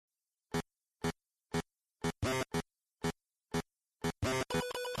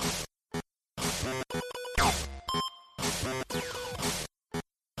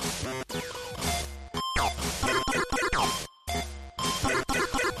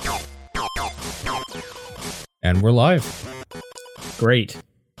And we're live. Great.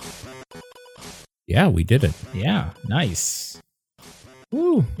 Yeah, we did it. Yeah, nice.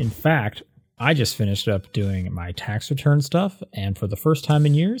 Woo. In fact, I just finished up doing my tax return stuff, and for the first time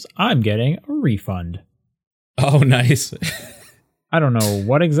in years, I'm getting a refund. Oh, nice. I don't know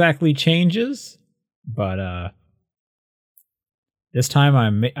what exactly changes, but this time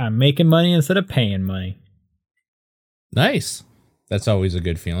I'm making money instead of paying money. Nice. That's always a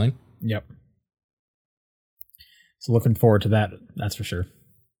good feeling. Yep. So looking forward to that, that's for sure.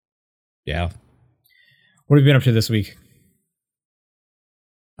 Yeah. What have you been up to this week?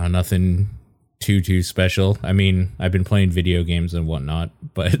 Nothing too special. I mean, I've been playing video games and whatnot,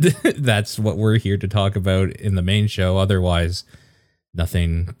 but that's what we're here to talk about in the main show. Otherwise,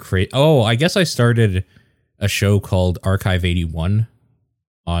 nothing crazy. Oh, I guess I started a show called Archive 81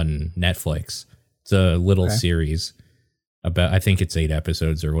 on Netflix. It's a little series about, I think it's 8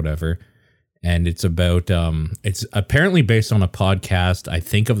 episodes or whatever. And it's about, it's apparently based on a podcast, I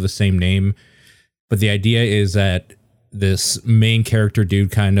think of the same name. But the idea is that this main character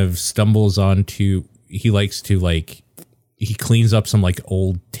dude kind of stumbles onto, he likes to he cleans up some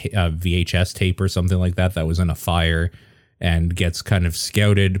old VHS tape or something like that was in a fire, and gets kind of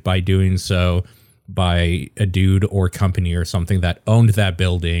scouted by doing so by a dude or company or something that owned that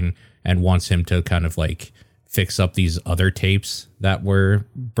building and wants him to kind of fix up these other tapes that were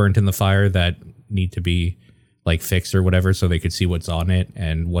burnt in the fire that need to be fixed or whatever, so they could see what's on it,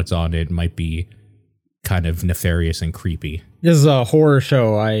 and what's on it might be kind of nefarious and creepy. This is a horror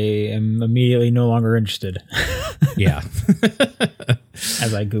show. I am immediately no longer interested. Yeah.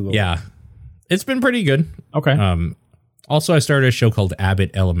 As I Google. Yeah. It's been pretty good. Okay. Also, I started a show called Abbott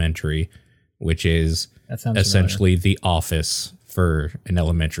Elementary, which is essentially The Office for an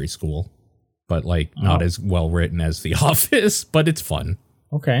elementary school. But not as well written as The Office, but it's fun.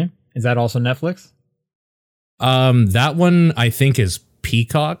 Okay. Is that also Netflix? That one I think is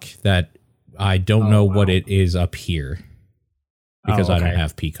Peacock. That I don't know what it is up here because I don't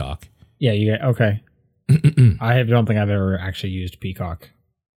have Peacock. Yeah, you get okay. I don't think I've ever actually used Peacock.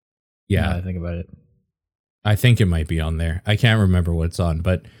 Yeah, now that I think about it. I think it might be on there. I can't remember what it's on,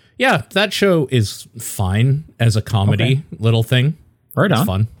 but yeah, that show is fine as a comedy little thing. Right on. It's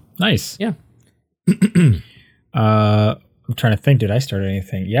fun. Nice. Yeah. I'm trying to think. Did I start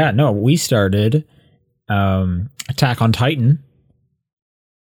anything? Yeah, no, we started Attack on Titan.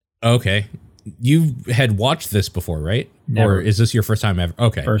 Okay. You had watched this before, right? Never. Or is this your first time ever?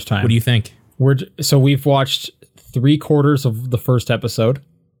 Okay. First time. What do you think? We've watched 3/4 of the first episode.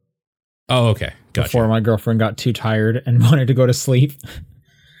 Oh, okay. Gotcha. Before my girlfriend got too tired and wanted to go to sleep.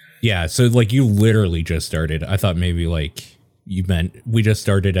 Yeah, so you literally just started. I thought maybe you meant we just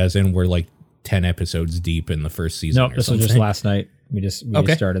started as in we're 10 episodes deep in the first season. No, this was just last night. We just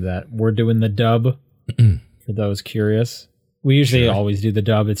started that. We're doing the dub for those curious. We usually always do the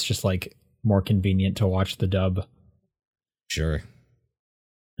dub. It's just more convenient to watch the dub. Sure.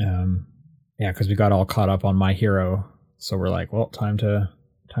 Yeah, because we got all caught up on My Hero, so we're well, time to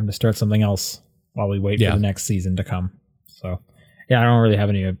start something else while we wait for the next season to come. So, yeah, I don't really have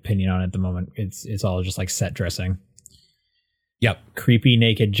any opinion on it at the moment. It's all just set dressing. Yep. Creepy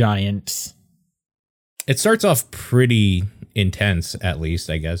naked giants. It starts off pretty intense, at least,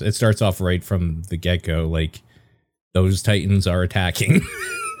 I guess. It starts off right from the get-go, those Titans are attacking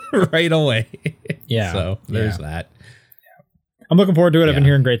right away. Yeah. So there's that. I'm looking forward to it. I've been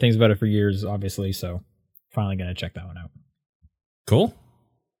hearing great things about it for years, obviously, so finally going to check that one out. Cool.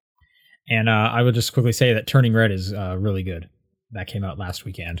 And I would just quickly say that Turning Red is really good. That came out last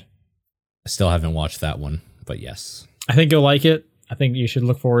weekend. I still haven't watched that one, but yes. I think you'll like it. I think you should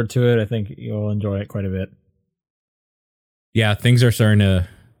look forward to it. I think you'll enjoy it quite a bit. Yeah, things are starting to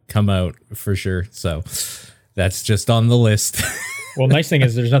come out for sure. So that's just on the list. Well, nice thing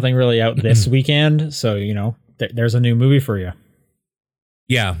is there's nothing really out this weekend. So, there's a new movie for you.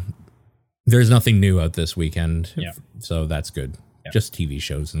 Yeah. There's nothing new out this weekend. Yeah. So that's good. Yeah. Just TV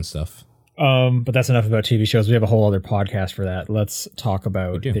shows and stuff. But that's enough about TV shows. We have a whole other podcast for that. Let's talk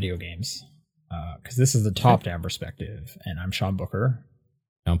about video games. Because this is the top-down perspective. And I'm Sean Booker.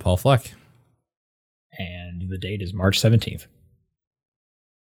 I'm Paul Fleck. And the date is March 17th.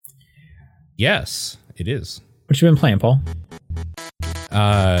 Yes, it is. What you been playing, Paul?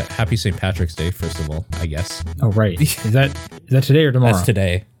 Happy St. Patrick's Day, first of all, I guess. Oh, right. Is that today or tomorrow? That's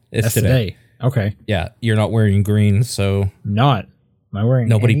today. It's today. Okay. Yeah, you're not wearing green, so... Not. Am I wearing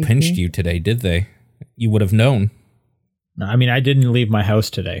Nobody anything? pinched you today, did they? You would have known. No, I mean, I didn't leave my house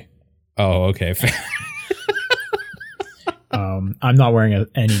today. Oh, okay. I'm not wearing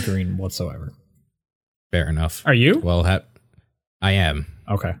any green whatsoever. Fair enough. Are you? Well, I am.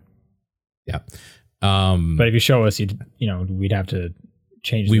 Okay. Yeah. But if you show us, we'd have to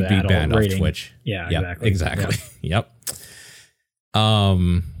change. We'd be banned off Twitch. Yeah, yep, exactly. Yep.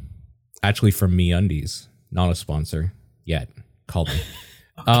 Actually, from MeUndies, not a sponsor yet. Call me.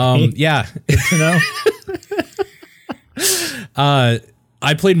 Okay. Yeah. Good to know.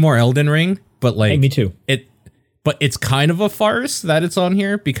 I played more Elden Ring, but like, hey, me too. But it's kind of a farce that it's on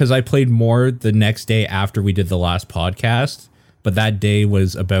here because I played more the next day after we did the last podcast. But that day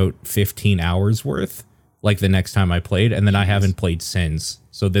was about 15 hours worth, like the next time I played. And then I haven't played since.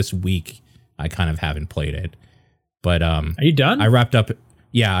 So this week, I kind of haven't played it. But are you done? I wrapped up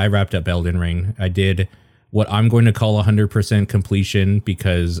Elden Ring. I did what I'm going to call 100% completion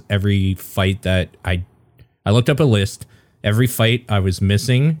because every fight that I looked up a list. Every fight I was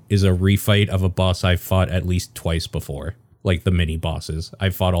missing is a refight of a boss I fought at least twice before, like the mini bosses.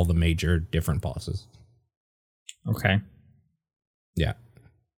 I fought all the major different bosses. Okay. Yeah.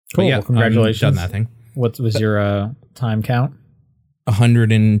 Cool. Well, congratulations. Done that thing. What was your time count?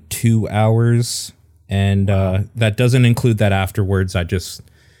 102 hours. And that doesn't include that afterwards. I just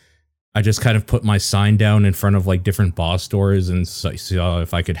kind of put my sign down in front of like different boss doors and saw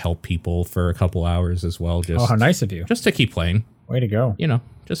if I could help people for a couple hours as well. Just, how nice of you. Just to keep playing. Way to go.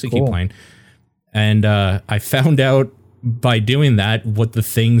 Just to keep playing. And I found out by doing that what the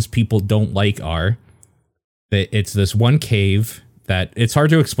things people don't like are. That it's this one cave that it's hard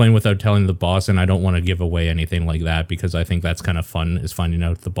to explain without telling the boss, and I don't want to give away anything like that because I think that's kind of fun, is finding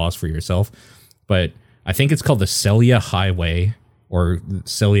out the boss for yourself. But I think it's called the Celia Highway or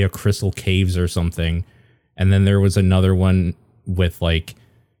Celia Crystal Caves or something. And then there was another one with like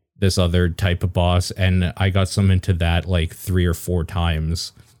this other type of boss, and I got some into that like 3 or 4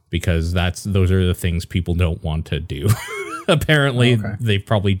 times because those are the things people don't want to do. Apparently they've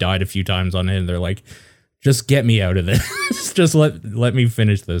probably died a few times on it and they're like, just get me out of this. Just let me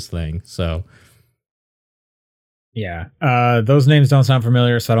finish this thing. So yeah, those names don't sound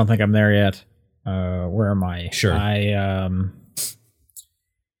familiar, so I don't think I'm there yet. Where am I? Sure.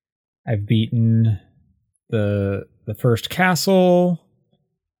 I've beaten the first castle.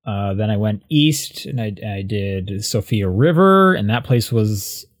 Then I went east and I did Sophia River, and that place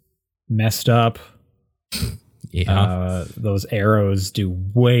was messed up. Yeah. Those arrows do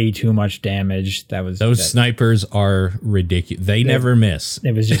way too much damage. Snipers are ridiculous. They never miss.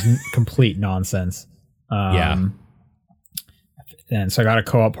 It was just complete nonsense. Yeah. And so I got a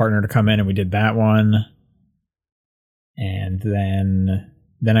co-op partner to come in and we did that one. And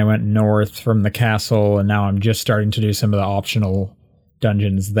then I went north from the castle, and now I'm just starting to do some of the optional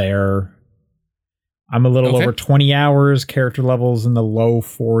dungeons there. I'm a little over 20 hours, character levels in the low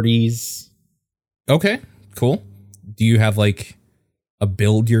 40s. Okay, cool. Do you have like a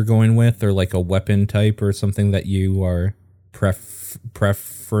build you're going with, or like a weapon type or something that you are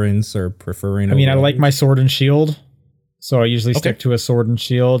preferring? I mean, I like my sword and shield. So I usually stick to a sword and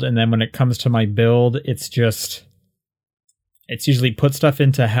shield, and then when it comes to my build, it's usually put stuff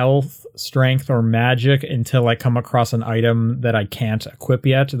into health, strength, or magic until I come across an item that I can't equip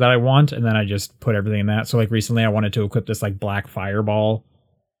yet that I want, and then I just put everything in that. So like recently I wanted to equip this like black fireball.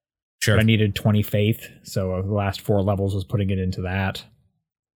 Sure. I needed 20 faith, so the last 4 levels was putting it into that.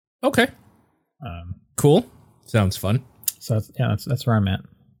 Okay. Cool. Sounds fun. So that's where I'm at.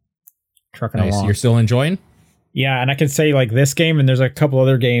 Trucking along. You're still enjoying? Yeah, and I can say like this game, and there's a couple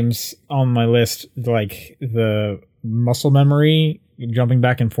other games on my list, like the muscle memory, jumping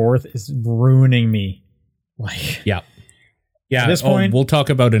back and forth is ruining me. Like, yeah. At this point, we'll talk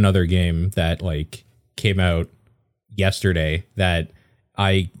about another game that like came out yesterday that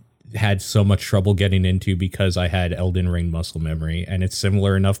I had so much trouble getting into because I had Elden Ring muscle memory, and it's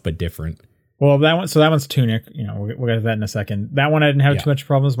similar enough but different. Well, that one's Tunic. We'll get to that in a second. That one I didn't have too much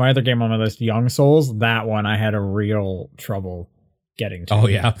problems. My other game on my list, Young Souls, that one I had a real trouble getting to. Oh,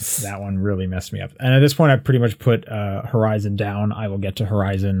 yeah. That one really messed me up. And at this point, I pretty much put Horizon down. I will get to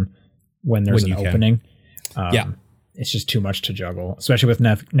Horizon when there's an opening. It's just too much to juggle, especially with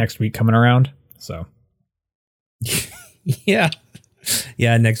next week coming around. So, yeah,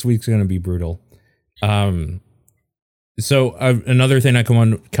 next week's going to be brutal. So another thing I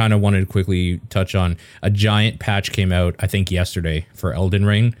kind of wanted to quickly touch on, a giant patch came out, I think yesterday, for Elden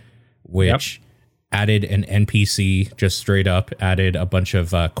Ring, which added an NPC, just straight up added a bunch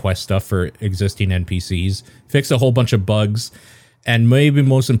of quest stuff for existing NPCs, fixed a whole bunch of bugs, and maybe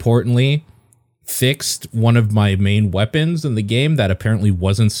most importantly, fixed one of my main weapons in the game that apparently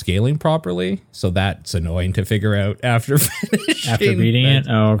wasn't scaling properly. So that's annoying to figure out after finishing. After beating it?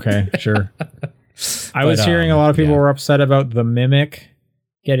 Oh, okay, sure. I was hearing a lot of people were upset about the Mimic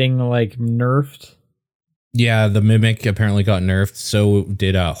getting like nerfed. Yeah, the Mimic apparently got nerfed. So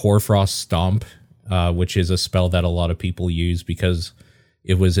did Hoarfrost Stomp. which is a spell that a lot of people use because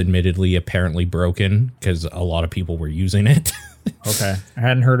it was admittedly apparently broken because a lot of people were using it. Okay. I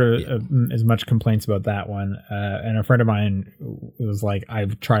hadn't heard as much complaints about that one. And a friend of mine was like,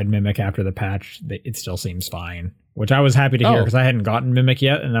 I've tried Mimic after the patch. It still seems fine, which I was happy to hear because I hadn't gotten Mimic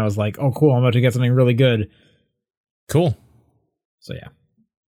yet. And I was like, oh, cool. I'm about to get something really good. Cool. So, yeah.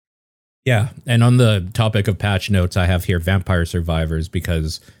 Yeah. And on the topic of patch notes, I have here Vampire Survivors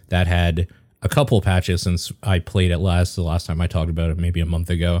because that had a couple patches since I played it last. The last time I talked about it, maybe a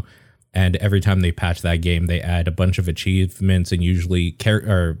month ago. And every time they patch that game, they add a bunch of achievements and usually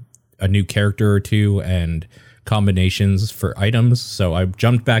a new character or two and combinations for items. So I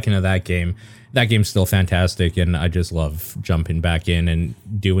jumped back into that game. That game's still fantastic, and I just love jumping back in and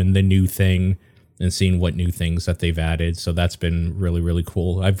doing the new thing and seeing what new things that they've added. So that's been really, really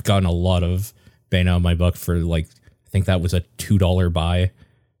cool. I've gotten a lot of bang out of my buck for I think that was a $2 buy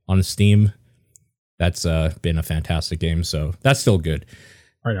on Steam. That's been a fantastic game, so that's still good.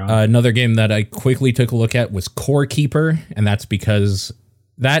 Right on. Another game that I quickly took a look at was Core Keeper, and that's because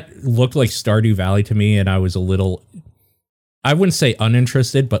that looked like Stardew Valley to me, and I was a little, I wouldn't say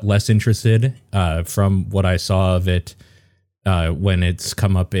uninterested, but less interested from what I saw of it when it's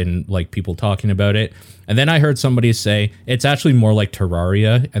come up in people talking about it. And then I heard somebody say it's actually more like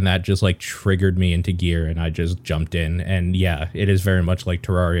Terraria, and that just triggered me into gear, and I just jumped in. And yeah, it is very much like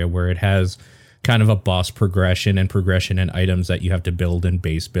Terraria, where it has kind of a boss progression and items that you have to build and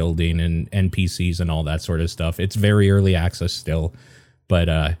base building and NPCs and all that sort of stuff. It's very early access still, but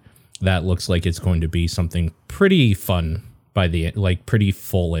that looks like it's going to be something pretty fun by the end, pretty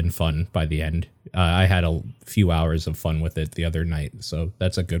full and fun by the end. I had a few hours of fun with it the other night, so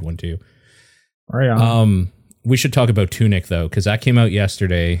that's a good one too. Right on. We should talk about Tunic though, because that came out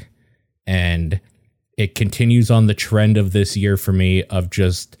yesterday, and it continues on the trend of this year for me of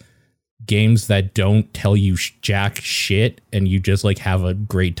just games that don't tell you jack shit, and you just have a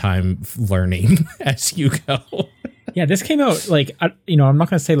great time learning as you go. Yeah, this came out I'm not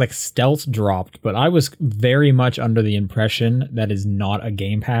going to say stealth dropped, but I was very much under the impression that is not a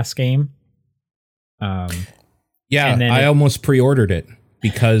Game Pass game. Yeah, I almost pre-ordered it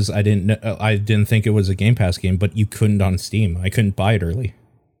because I didn't think it was a Game Pass game, but you couldn't on Steam. I couldn't buy it early.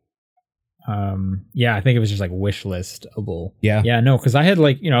 Yeah, I think it was just wish listable. Yeah, no, because I had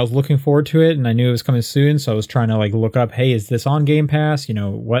I was looking forward to it, and I knew it was coming soon, so I was trying to look up, hey, is this on Game Pass?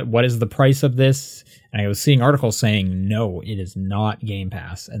 What is the price of this? And I was seeing articles saying no, it is not Game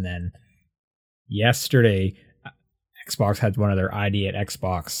Pass. And then yesterday, Xbox had one of their ID at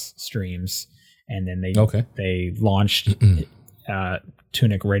Xbox streams, and then they launched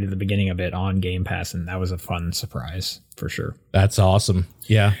Tunic right at the beginning of it on Game Pass, and that was a fun surprise for sure. That's awesome.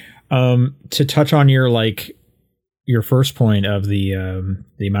 Yeah. To touch on your first point of the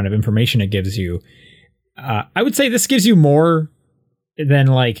amount of information it gives you, I would say this gives you more than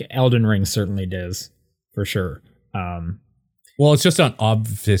Elden Ring certainly does, for sure. Well, it's just not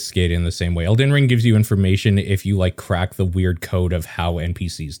obfuscated in the same way. Elden Ring gives you information if you crack the weird code of how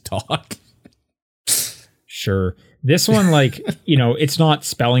NPCs talk. Sure. This one, it's not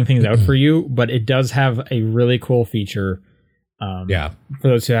spelling things out for you, but it does have a really cool feature. For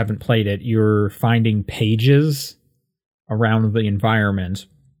those who haven't played it, you're finding pages around the environment,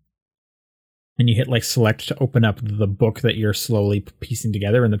 and you hit select to open up the book that you're slowly piecing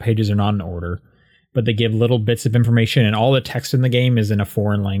together, and the pages are not in order, but they give little bits of information, and all the text in the game is in a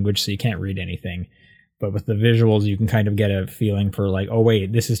foreign language, so you can't read anything. But with the visuals, you can kind of get a feeling for oh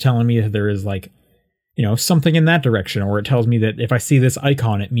wait, this is telling me that there is something in that direction, or it tells me that if I see this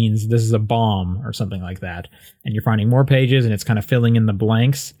icon, it means this is a bomb or something like that. And you're finding more pages, and it's kind of filling in the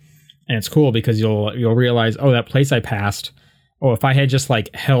blanks. And it's cool because you'll realize, oh, that place I passed, oh, if I had just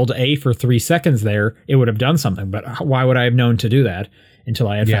held A for 3 seconds there, it would have done something. But why would I have known to do that until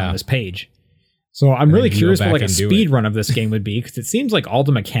I had found this page? So I'm really curious what a speed run of this game would be, because it seems like all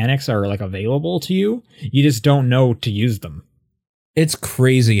the mechanics are available to you. You just don't know to use them. It's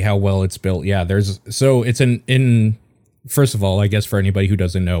crazy how well it's built. Yeah, it's first of all, I guess for anybody who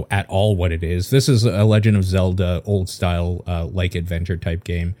doesn't know at all what it is, this is a Legend of Zelda old style adventure type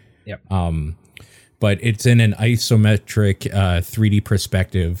game. Yep. But it's in an isometric 3D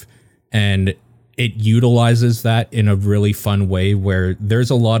perspective, and it utilizes that in a really fun way where there's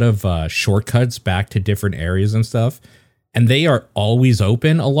a lot of shortcuts back to different areas and stuff. And they are always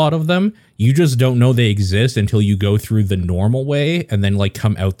open, a lot of them. You just don't know they exist until you go through the normal way and then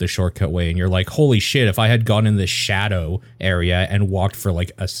come out the shortcut way. And you're like, holy shit, if I had gone in the shadow area and walked for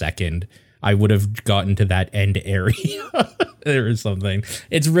a second, I would have gotten to that end area or something.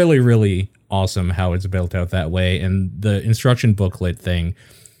 It's really, really awesome how it's built out that way. And the instruction booklet thing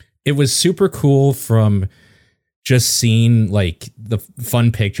it was super cool from just seeing like the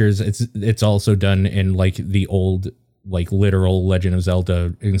fun pictures. It's also done in like the old like literal Legend of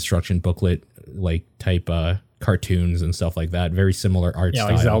Zelda instruction booklet like type cartoons and stuff like that. Very similar art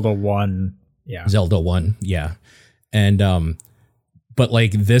style. Like Zelda 1. Yeah. Zelda 1, yeah. And but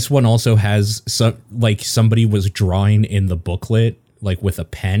like this one also has some like somebody was drawing in the booklet like with a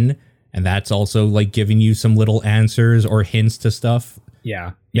pen, and that's also like giving you some little answers or hints to stuff.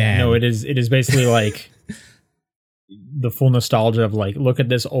 Yeah. Yeah. No, it is basically like the full nostalgia of like, look at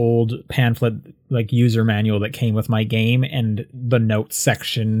this old pamphlet, like user manual that came with my game and the notes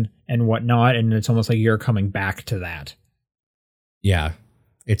section and whatnot. And it's almost like you're coming back to that. Yeah.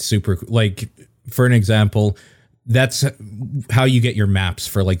 It's super like, for an example, that's how you get your maps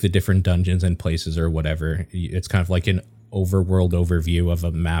for like the different dungeons and places or whatever. It's kind of like an overworld overview of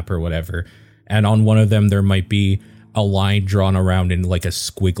a map or whatever. And on one of them, there might be a line drawn around in like a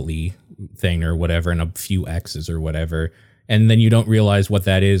squiggly thing or whatever, and a few X's or whatever. And then you don't realize what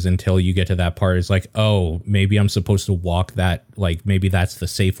that is until you get to that part. It's like, oh, maybe I'm supposed to walk that, like maybe that's the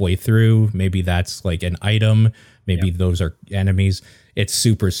safe way through. Maybe that's like an item. Maybe those are enemies. It's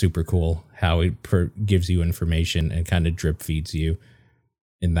super, super cool how it gives you information and kind of drip feeds you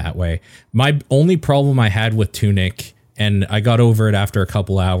in that way. My only problem I had with Tunic, and I got over it after a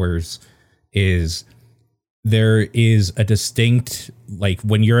couple hours, is there is a distinct, like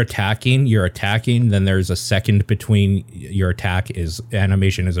when you're attacking, then there's a second between your attack is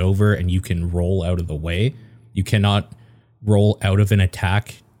animation is over and you can roll out of the way. You cannot roll out of an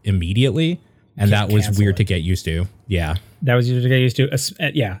attack immediately. And that was weird to get used to. Yeah. That was weird to get used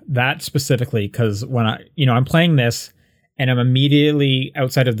to. Yeah, that specifically, because when I'm playing this and I'm immediately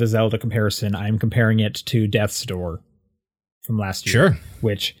outside of the Zelda comparison, I'm comparing it to Death's Door from last year. Sure.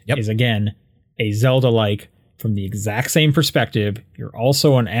 Which is, again, a Zelda-like from the exact same perspective. You're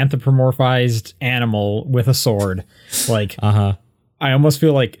also an anthropomorphized animal with a sword. Like, I almost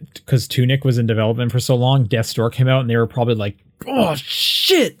feel like because Tunic was in development for so long, Death's Door came out and they were probably like, oh,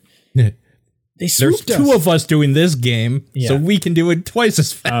 shit. There's two of us doing this game, so we can do it twice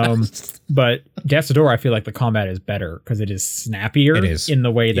as fast. But Death's Door, I feel like the combat is better because it is snappier. It is. In the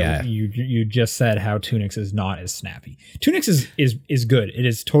way that you just said how Tunics is not as snappy. Tunics is good. It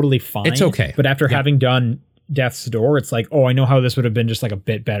is totally fine. It's okay. But after having done Death's Door, it's like, oh, I know how this would have been just like a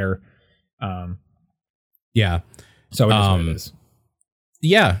bit better. Yeah. So it is what it is.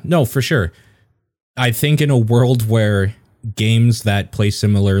 Yeah, no, for sure. I think in a world where games that play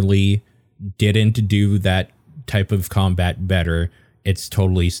similarly didn't do that type of combat better, it's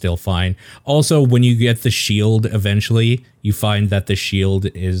totally still fine. Also, when you get the shield eventually, you find that the shield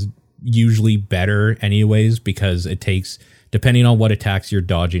is usually better anyways, because it takes, depending on what attacks you're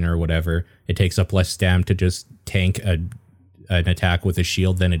dodging or whatever, it takes up less stam to just tank an attack with a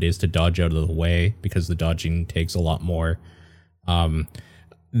shield than it is to dodge out of the way, because the dodging takes a lot more.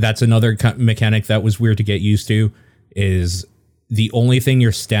 That's another mechanic that was weird to get used to, is the only thing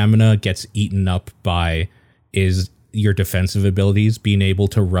your stamina gets eaten up by is your defensive abilities, being able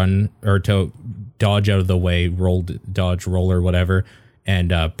to run or to dodge out of the way, dodge, roll, or whatever,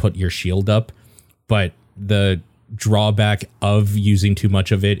 and put your shield up. But the drawback of using too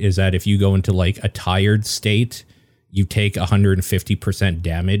much of it is that if you go into like a tired state, you take 150%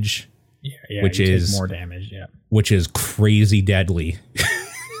 damage. Yeah, which is more damage. Yeah, which is crazy deadly.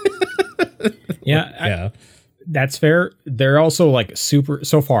 Yeah. That's fair. They're also like super.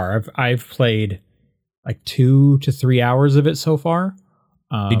 So far, I've played like 2 to 3 hours of it so far.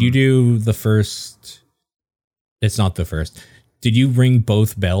 Did you do the first? It's not the first. Did you ring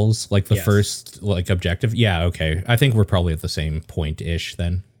both bells, like the first like objective? Yeah. Okay. I think we're probably at the same point ish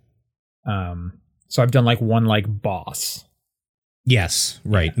then. So I've done like one like boss. Yes.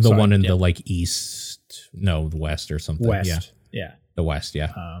 Right. Yeah, the one in the like east. No, the west or something. West. Yeah. The west.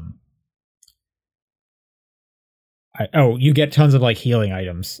 Yeah. You get tons of like healing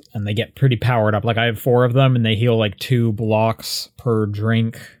items and they get pretty powered up. Like I have 4 of them and they heal like 2 blocks per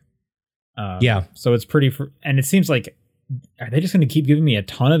drink. Yeah. So it's pretty, and it seems like, are they just going to keep giving me a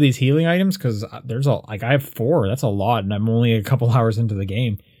ton of these healing items? Cause there's I have 4, that's a lot. And I'm only a couple hours into the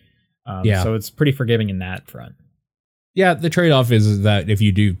game. So it's pretty forgiving in that front. Yeah. The trade-off is that if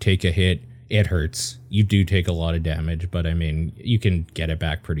you do take a hit, it hurts. You do take a lot of damage, but I mean, you can get it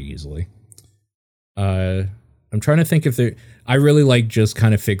back pretty easily. I'm trying to think if I really like just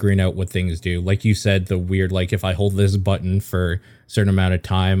kind of figuring out what things do. Like you said, the weird, like if I hold this button for a certain amount of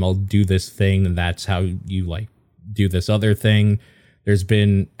time, I'll do this thing. And that's how you like do this other thing.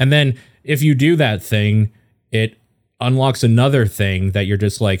 And then if you do that thing, it unlocks another thing that you're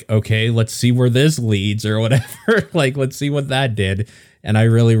just like, okay, let's see where this leads or whatever. Like, let's see what that did. And I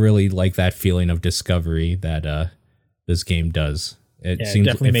really, really like that feeling of discovery that this game does. It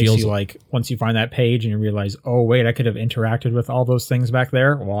definitely makes you like, once you find that page and you realize, oh wait, I could have interacted with all those things back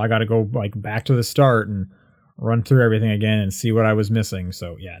there. Well, I got to go like back to the start and run through everything again and see what I was missing.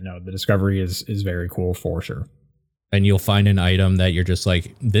 So yeah, no, the discovery is very cool for sure. And you'll find an item that you're just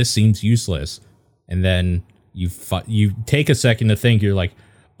like, this seems useless. And then you take a second to think, you're like,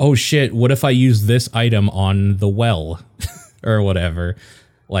 oh shit, what if I use this item on the well or whatever?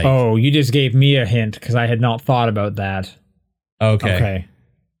 Like, oh, you just gave me a hint because I had not thought about that. Okay.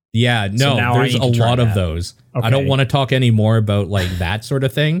 Yeah, no, there's a lot of those. Okay. I don't want to talk any more about like that sort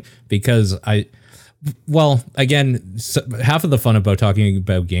of thing because again, half of the fun about talking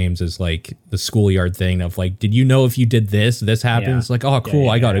about games is like the schoolyard thing of like, did you know if you did this happens? Yeah. Like, oh,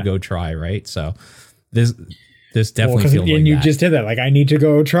 cool, I got to go try, right? So this definitely feels like you that. Just did that. Like, I need to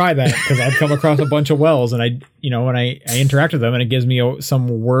go try that because I've come across a bunch of wells and I interact with them and it gives me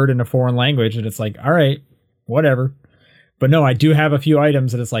some word in a foreign language and it's like, all right, whatever. But no, I do have a few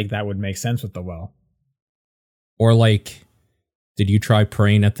items that it's like that would make sense with the well. Or like, did you try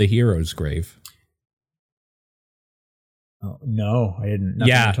praying at the hero's grave? Oh, no, I didn't.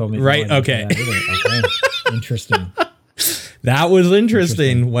 Nothing told me right. Okay. Okay. Interesting. That was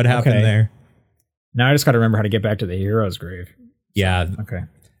interesting. What happened there? Now I just got to remember how to get back to the hero's grave. Yeah. Okay.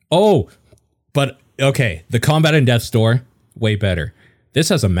 Oh, but okay. The combat in Death's Door, way better. This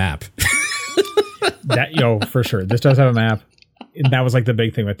has a map. For sure. This does have a map. And that was like the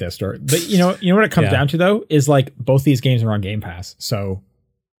big thing with Death's Door. But you know what it comes down to though is like both these games are on Game Pass, so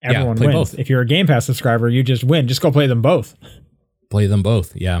everyone wins. Both. If you're a Game Pass subscriber, you just win. Just go play them both. Play them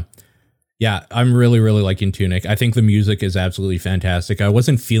both. Yeah. Yeah, I'm really, really liking Tunic. I think the music is absolutely fantastic. I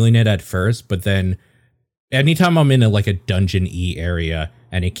wasn't feeling it at first, but then anytime I'm in a dungeon-y area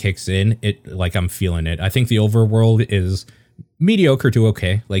and it kicks in, I'm feeling it. I think the overworld is mediocre to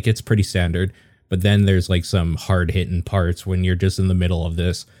okay. Like, it's pretty standard. But then there's like some hard-hitting parts when you're just in the middle of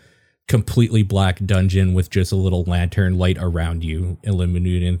this completely black dungeon with just a little lantern light around you,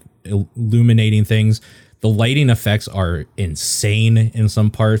 illuminating things. The lighting effects are insane in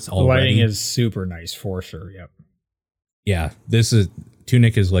some parts already. The lighting is super nice for sure. Yep. Yeah,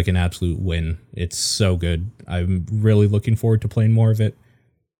 Tunic is like an absolute win. It's so good. I'm really looking forward to playing more of it.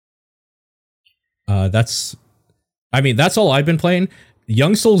 That's all I've been playing.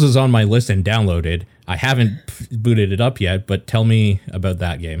 Young Souls is on my list and downloaded. I haven't booted it up yet, but tell me about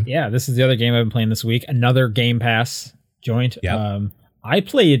that game. Yeah, this is the other game I've been playing this week. Another Game Pass joint. Yep. I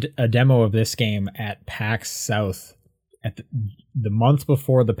played a demo of this game at PAX South at the month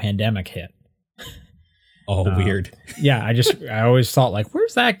before the pandemic hit. Oh, weird. Yeah, I always thought like,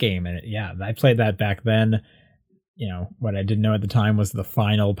 where's that game? And I played that back then. What I didn't know at the time was the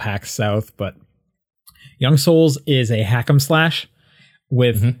final PAX South, but Young Souls is a hack 'em slash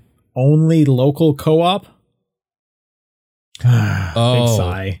with only local co-op. Big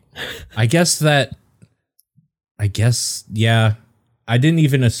sigh. I guess, yeah. I didn't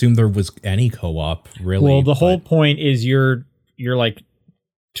even assume there was any co-op, really. Well, the whole point is you're like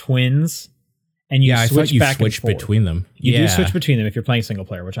twins, and you switch between them. You do switch between them if you're playing single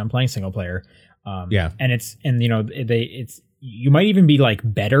player, which I'm playing single player. And you might even be like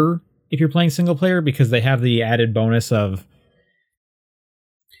better if you're playing single player because they have the added bonus of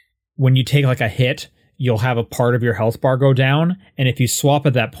when you take like a hit, you'll have a part of your health bar go down. And if you swap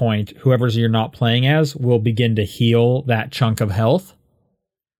at that point, whoever's you're not playing as will begin to heal that chunk of health,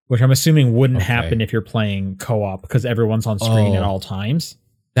 which I'm assuming wouldn't happen if you're playing co-op because everyone's on screen at all times.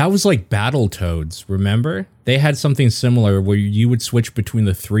 That was like Battletoads, remember? They had something similar where you would switch between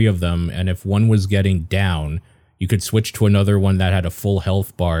the three of them. And if one was getting down, you could switch to another one that had a full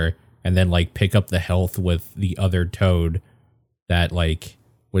health bar and then like pick up the health with the other toad that like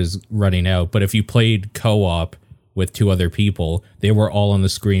was running out. But if you played co-op with two other people, they were all on the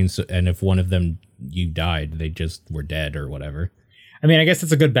screen. And if one of them, you died, they just were dead or whatever. I mean, I guess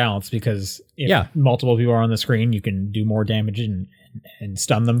it's a good balance because if multiple people are on the screen, you can do more damage and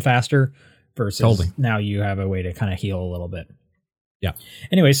stun them faster versus now you have a way to kind of heal a little bit. Yeah.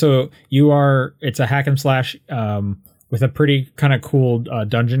 Anyway, so it's a hack and slash with a pretty kind of cool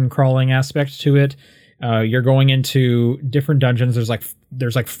dungeon crawling aspect to it. You're going into different dungeons.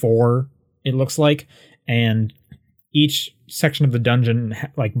 There's like 4, it looks like, and each section of the dungeon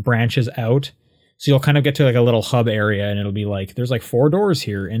like branches out. So you'll kind of get to like a little hub area and it'll be like, there's like 4 doors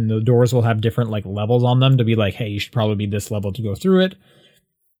here and the doors will have different like levels on them to be like, hey, you should probably be this level to go through it.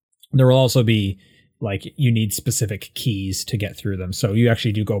 There will also be like, you need specific keys to get through them. So you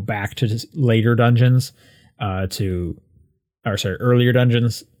actually do go back to later dungeons earlier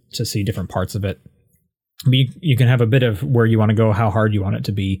dungeons to see different parts of it. But you can have a bit of where you want to go, how hard you want it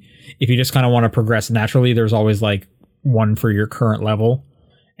to be. If you just kind of want to progress naturally, there's always like one for your current level,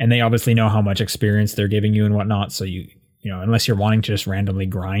 and they obviously know how much experience they're giving you and whatnot. So you know, unless you're wanting to just randomly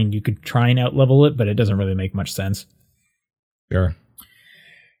grind, you could try and out-level it, but it doesn't really make much sense. Sure.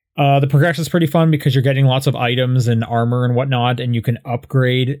 The progression is pretty fun because you're getting lots of items and armor and whatnot, and you can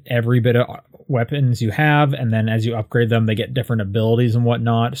upgrade every bit of weapons you have, and then as you upgrade them, they get different abilities and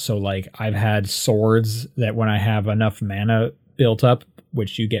whatnot. So like I've had swords that when I have enough mana built up,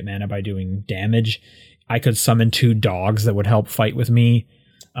 which you get mana by doing damage, I could summon 2 dogs that would help fight with me.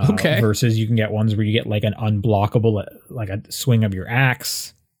 Okay. Versus you can get ones where you get like an unblockable, like a swing of your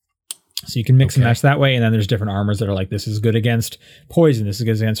axe. So you can mix and match that way. And then there's different armors that are like, this is good against poison, this is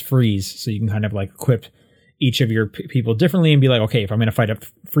good against freeze. So you can kind of like equip each of your people differently and be like, okay, if I'm going to fight a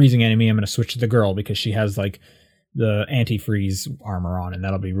freezing enemy, I'm going to switch to the girl because she has like the anti-freeze armor on, and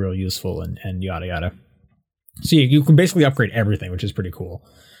that'll be real useful and yada yada. So you can basically upgrade everything, which is pretty cool.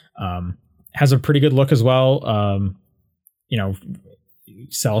 Has a pretty good look as well. You know,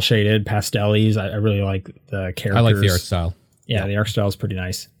 cell shaded pastels. I really like the characters. I like the art style. Yeah, the art style is pretty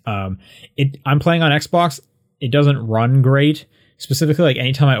nice. I'm playing on Xbox. It doesn't run great. Specifically, like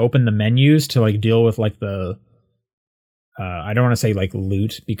anytime I open the menus to like deal with like the I don't want to say like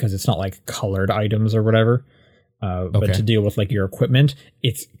loot because it's not like colored items or whatever. But to deal with like your equipment,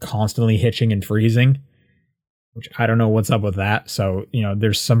 it's constantly hitching and freezing, which I don't know what's up with that. So, you know,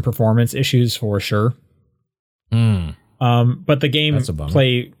 there's some performance issues for sure. But the game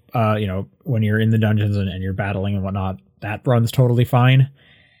play, you know, when you're in the dungeons and you're battling and whatnot, that runs totally fine.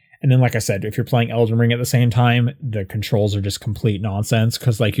 And then, like I said, if you're playing Elden Ring at the same time, the controls are just complete nonsense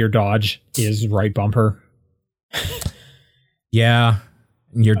because, like, your dodge is right bumper. Yeah,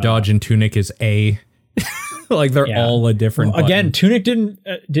 your dodge in Tunic is A. Like they're all a different. Well, again, Tunic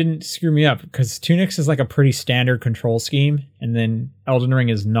didn't screw me up because Tunic's is like a pretty standard control scheme, and then Elden Ring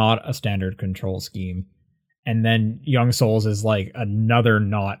is not a standard control scheme, and then Young Souls is like another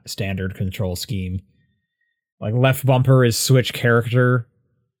not standard control scheme. Like left bumper is switch character.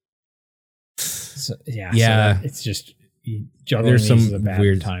 So, so it's just juggling. There's some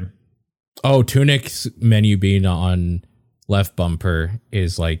weird time. Oh, Tunic's menu being on left bumper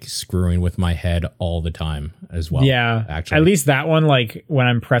is like screwing with my head all the time as well. Yeah, actually, at least that one, like when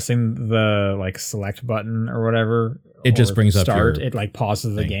I'm pressing the like select button or whatever, it just brings up your it like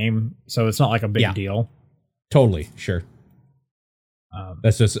pauses the game, so it's not like a big deal. Totally, sure.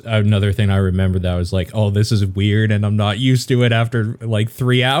 That's just another thing I remember that was like, oh, this is weird, and I'm not used to it after like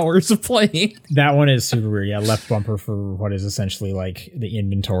 3 hours of playing. That one is super weird. Yeah, left bumper for what is essentially like the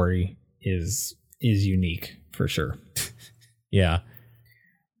inventory is unique for sure. Yeah.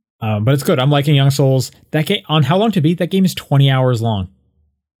 But it's good. I'm liking Young Souls. That game, on how long to beat, that game is 20 hours long.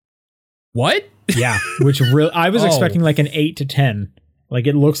 What? Yeah, which really I was expecting like an 8 to 10. Like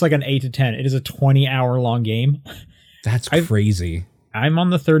it looks like an 8 to 10. It is a 20-hour long game. That's crazy. I'm on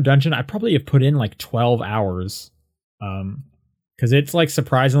the 3rd dungeon. I probably have put in like 12 hours. Because it's like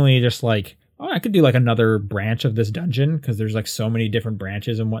surprisingly just like, oh, I could do like another branch of this dungeon because there's like so many different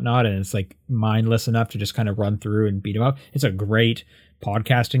branches and whatnot, and it's like mindless enough to just kind of run through and beat them up. It's a great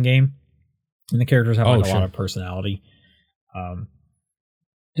podcasting game, and the characters have like a lot of personality.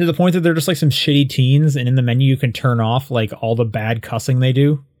 To the point that they're just like some shitty teens, and in the menu you can turn off like all the bad cussing they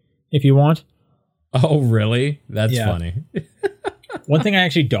do if you want. Oh, really? That's funny. One thing I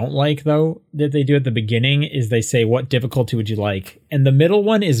actually don't like, though, that they do at the beginning is they say, what difficulty would you like? And the middle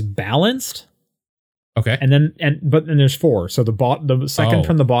one is balanced. Okay. And then there's 4. So the second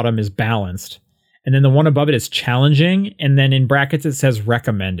from the bottom is balanced. And then the one above it is challenging. And then in brackets, it says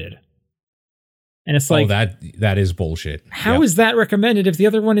recommended. And it's like, that is bullshit. How is that recommended if the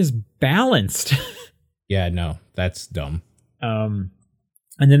other one is balanced? Yeah, no, that's dumb.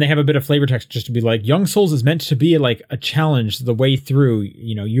 And then they have a bit of flavor text just to be like, Young Souls is meant to be like a challenge the way through.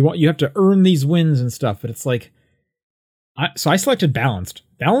 You know, you have to earn these wins and stuff. But it's like, so I selected balanced.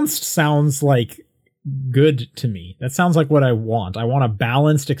 Balanced sounds like good to me. That sounds like what I want. I want a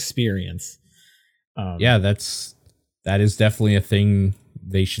balanced experience. Yeah, that is definitely a thing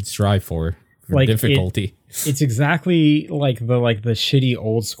they should strive for like difficulty. It's exactly like the shitty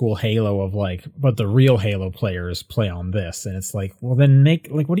old school Halo of like, but the real Halo players play on this, and it's like, well, then make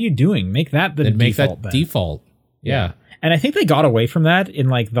like, what are you doing? Make that the default. Default. Yeah. And I think they got away from that in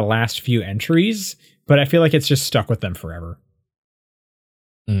like the last few entries, but I feel like it's just stuck with them forever.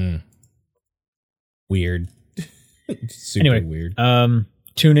 Weird. Super weird.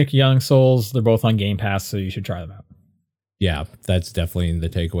 Tunic, Young Souls, they're both on Game Pass, so you should try them out. Yeah, that's definitely the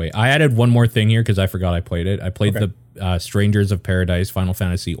takeaway. I added one more thing here because I forgot I played it. I played the Strangers of Paradise Final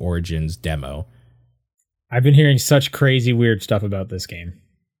Fantasy Origins demo. I've been hearing such crazy, weird stuff about this game.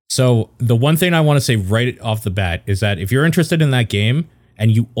 So the one thing I want to say right off the bat is that if you're interested in that game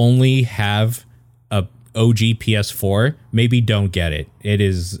and you only have a OG PS4, maybe don't get it. It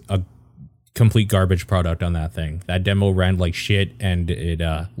is a complete garbage product on that thing. That demo ran like shit and it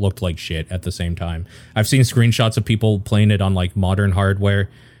looked like shit at the same time. I've seen screenshots of people playing it on like modern hardware.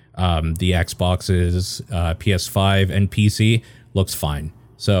 The Xboxes, PS5 and PC looks fine.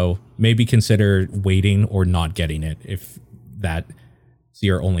 So maybe consider waiting or not getting it if that's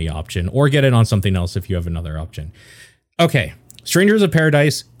your only option, or get it on something else if you have another option. Okay, Strangers of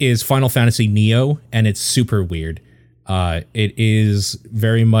Paradise is Final Fantasy Neo, and it's super weird. It is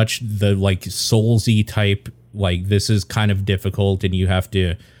very much the like Soulsy type, like this is kind of difficult and you have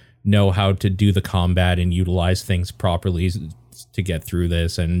to know how to do the combat and utilize things properly to get through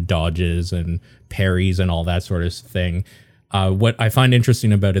this, and dodges and parries and all that sort of thing. What I find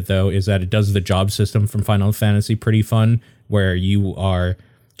interesting about it, though, is that it does the job system from Final Fantasy pretty fun, where you are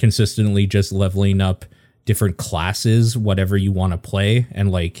consistently just leveling up different classes, whatever you want to play. And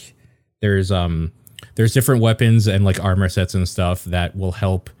like there's different weapons and like armor sets and stuff that will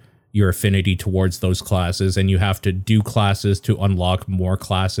help your affinity towards those classes. And you have to do classes to unlock more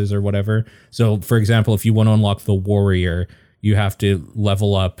classes or whatever. So, for example, if you want to unlock the warrior, you have to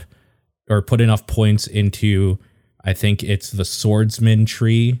level up or put enough points into, I think it's the swordsman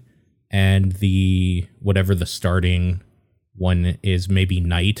tree and the whatever the starting one is, maybe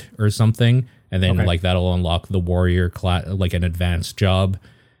knight or something. And then like that'll unlock the warrior class, like an advanced job.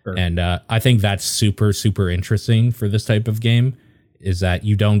 Sure. And I think that's super, super interesting for this type of game, is that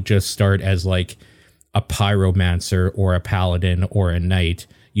you don't just start as like a pyromancer or a paladin or a knight.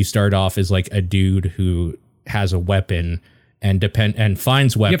 You start off as like a dude who has a weapon and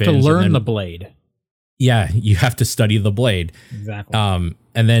finds weapons. You have to learn the blade. Yeah, you have to study the blade. Exactly.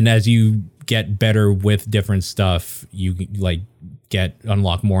 And then as you get better with different stuff, you like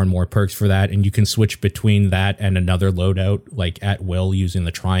unlock more and more perks for that, and you can switch between that and another loadout like at will using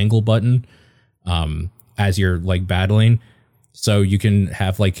the triangle button as you're like battling. So you can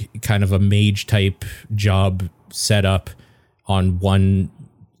have like kind of a mage type job set up on one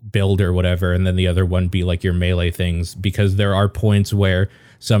build or whatever, and then the other one be like your melee things, because there are points where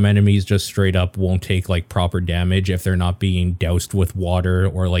some enemies just straight up won't take like proper damage if they're not being doused with water,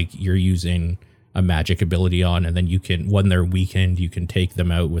 or like you're using a magic ability on, and then you can, when they're weakened, you can take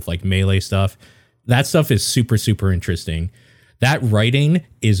them out with like melee stuff. That stuff is super, super interesting. That writing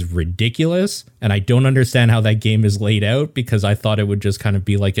is ridiculous, and I don't understand how that game is laid out, because I thought it would just kind of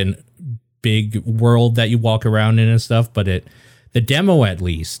be like a big world that you walk around in and stuff, but the demo at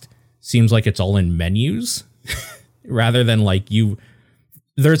least seems like it's all in menus rather than like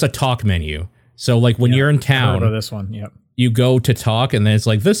there's a talk menu. So like when you're in town, this one, you go to talk, and then it's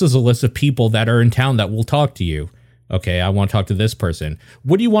like, this is a list of people that are in town that will talk to you. Okay, I want to talk to this person.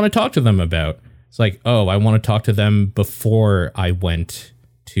 What do you want to talk to them about? It's like, oh, I want to talk to them before I went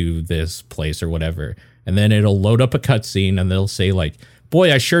to this place or whatever. And then it'll load up a cutscene, and they'll say like,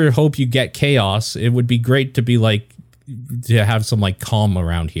 boy, I sure hope you get chaos. It would be great to be like, to have some like calm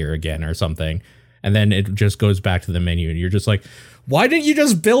around here again or something. And then it just goes back to the menu, and you're just like, why didn't you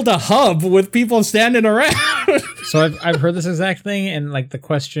just build a hub with people standing around? So I've heard this exact thing, and like the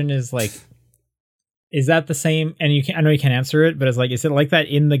question is like, is that the same? And I know you can't answer it, but it's like, is it like that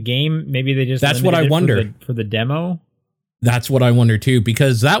in the game? Maybe they just, that's what I wonder for the demo. That's what I wonder too,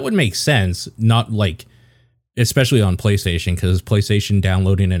 because that would make sense. Not like, especially on PlayStation, because PlayStation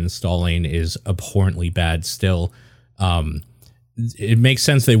downloading and installing is abhorrently bad still. It makes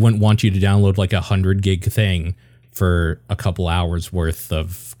sense they wouldn't want you to download like 100 gig thing for a couple hours worth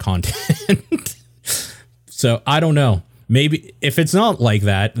of content. So I don't know. Maybe if it's not like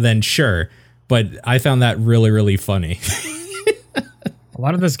that, then sure. But I found that really, really funny. A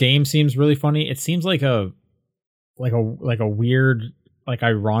lot of this game seems really funny. It seems like a weird, like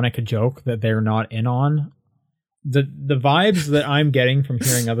ironic joke that they're not in on. The vibes that I'm getting from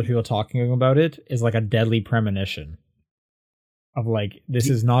hearing other people talking about it is like a deadly premonition of like, this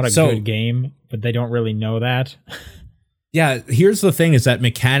is not a good game, but they don't really know that. Yeah, here's the thing, is that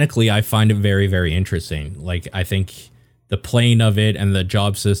mechanically I find it very, very interesting. Like, I think the playing of it and the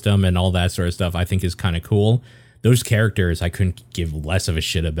job system and all that sort of stuff I think is kind of cool. Those characters I couldn't give less of a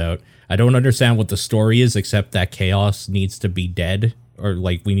shit about. I don't understand what the story is, except that Chaos needs to be dead, or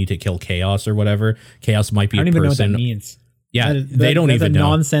like we need to kill Chaos or whatever. Chaos might be a person. I don't even know what that means. Yeah, they don't even know. That's a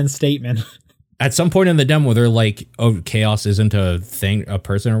nonsense statement. At some point in the demo, they're like, "Oh, chaos isn't a thing, a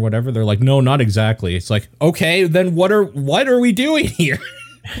person or whatever." They're like, "No, not exactly." It's like, okay, then what are we doing here?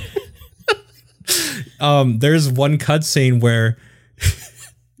 There's one cutscene where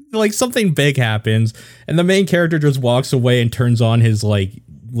like something big happens, and the main character just walks away and turns on his like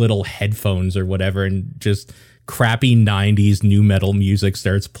little headphones or whatever, and just crappy 90s new metal music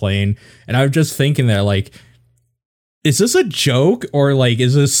starts playing. And I was just thinking there, like, is this a joke or like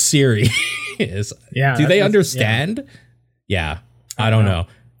is this serious? Yeah. Do they understand? Yeah. I don't know.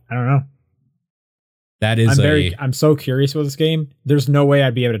 That is I'm so curious about this game. There's no way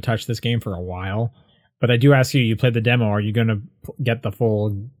I'd be able to touch this game for a while. But I do ask you played the demo. Are you going to get the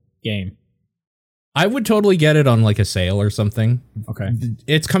full game? I would totally get it on like a sale or something. Okay.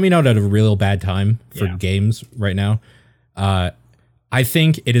 It's coming out at a real bad time for games right now. I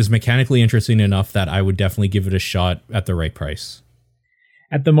think it is mechanically interesting enough that I would definitely give it a shot at the right price.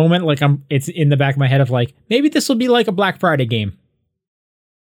 At the moment, like it's in the back of my head of like, maybe this will be like a Black Friday game.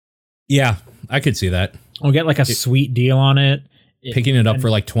 Yeah, I could see that. I'll get like a sweet deal on it. Picking it up for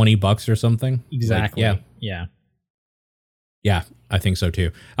like $20 or something. Exactly. Like, yeah, I think so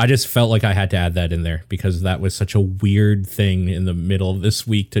too. I just felt like I had to add that in there because that was such a weird thing in the middle of this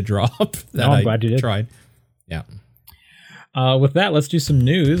week to drop that I'm glad you did. Tried. Yeah. With that, let's do some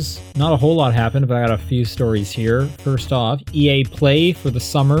news. Not a whole lot happened, but I got a few stories here. First off, EA Play for the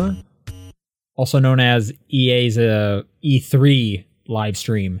summer, also known as EA's E3 live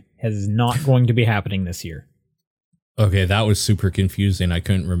stream, is not going to be happening this year. Okay, that was super confusing. I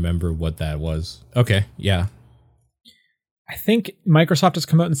couldn't remember what that was. Okay, yeah. I think Microsoft has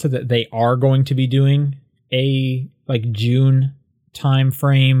come out and said that they are going to be doing a like June time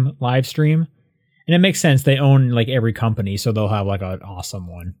frame live stream. And it makes sense. They own like every company, so they'll have like an awesome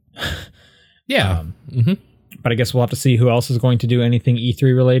one. Yeah. But I guess we'll have to see who else is going to do anything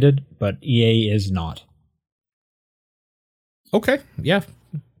E3 related, but EA is not. Okay. Yeah.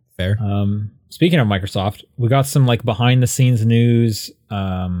 Fair. Speaking of Microsoft, we got some like behind the scenes news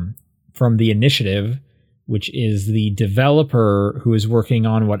from The Initiative, which is the developer who is working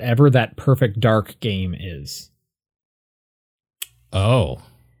on whatever that Perfect Dark game is. Oh.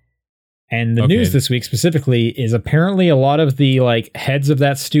 And the news this week specifically is apparently a lot of the like heads of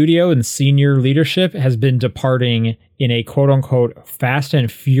that studio and senior leadership has been departing in a quote unquote fast and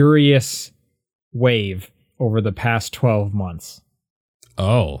furious wave over the past 12 months.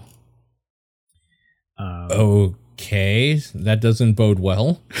 Oh. Okay. That doesn't bode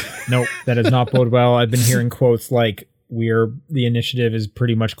well. Nope, that does not bode well. I've been hearing quotes like the Initiative is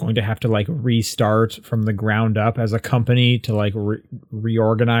pretty much going to have to like restart from the ground up as a company to like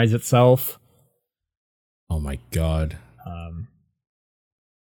reorganize itself. Oh my God.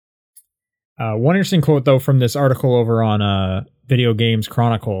 One interesting quote though from this article over on Video Games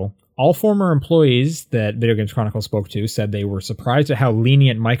Chronicle. All former employees that Video Games Chronicle spoke to said they were surprised at how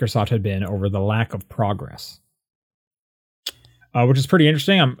lenient Microsoft had been over the lack of progress. Which is pretty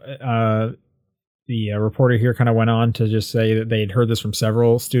interesting. The reporter here kind of went on to just say that they had heard this from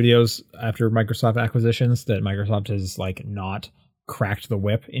several studios after Microsoft acquisitions, that Microsoft has like not cracked the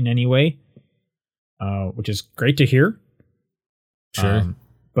whip in any way, which is great to hear. Sure.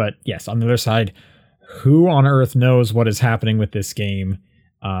 But yes, on the other side, who on earth knows what is happening with this game?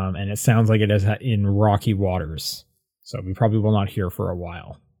 And it sounds like it is in rocky waters. So we probably will not hear for a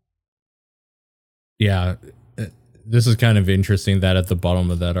while. Yeah. This is kind of interesting that at the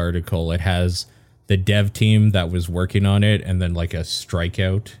bottom of that article, it has the dev team that was working on it and then like a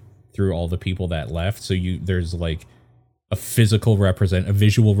strikeout through all the people that left. So there's like a visual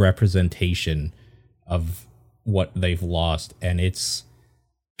representation of what they've lost. And it's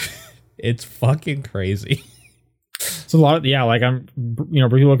fucking crazy. It's a lot of, like I'm,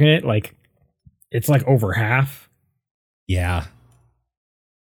 briefly looking at it, like it's like over half. Yeah.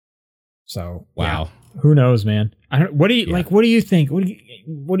 So, wow. Yeah, who knows, man? What do you like? What do you think?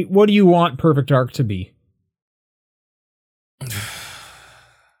 What do you want Perfect Dark to be? Because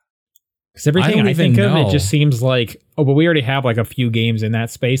everything I think of, it just seems like, but we already have like a few games in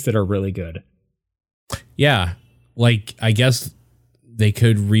that space that are really good. Yeah, like I guess they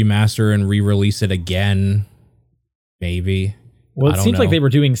could remaster and re-release it again. Maybe. Well, it seems like they were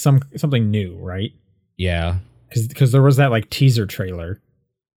doing something new, right? Yeah, because there was that like teaser trailer.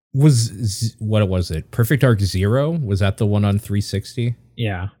 What was it? Perfect Dark Zero? Was that the one on 360?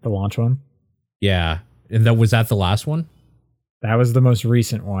 Yeah, the launch one. Yeah, and was that the last one? That was the most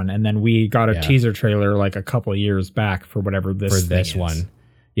recent one, and then we got a teaser trailer like a couple of years back for whatever this one.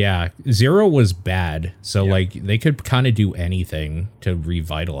 Yeah, Zero was bad, so like they could kind of do anything to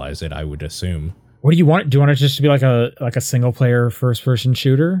revitalize it, I would assume. What do you want? Do you want it just to be like a single player first person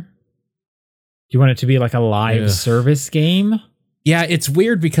shooter? you want it to be like a live service game? Yeah, it's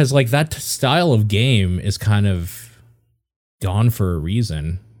weird because like that style of game is kind of gone for a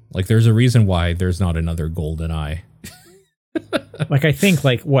reason. Like there's a reason why there's not another GoldenEye. Like I think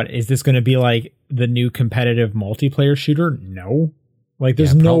like what is this going to be like the new competitive multiplayer shooter? No. Like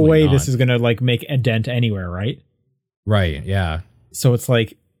there's no way this is going to like make a dent anywhere, right? Right, yeah. So it's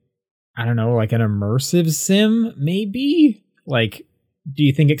like I don't know, like an immersive sim maybe? Like do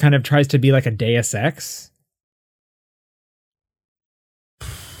you think it kind of tries to be like a Deus Ex?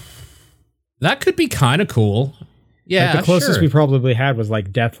 That could be kind of cool. Yeah, like the closest we probably had was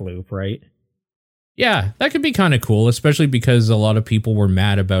like Deathloop, right? Yeah, that could be kind of cool, especially because a lot of people were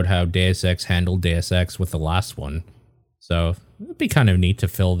mad about how Deus Ex handled Deus Ex with the last one. So it'd be kind of neat to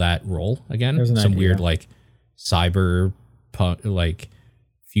fill that role again. Some weird like cyberpunk, like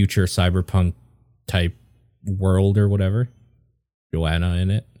future cyberpunk type world or whatever. Joanna in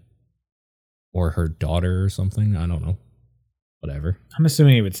it, or her daughter or something. I don't know. Whatever. I'm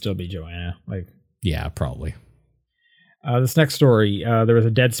assuming it would still be Joanna. Like, yeah, probably. This next story, there was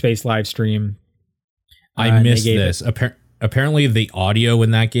a Dead Space live stream. I missed this. Apparently, the audio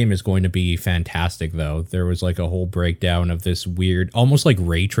in that game is going to be fantastic, though. There was like a whole breakdown of this weird, almost like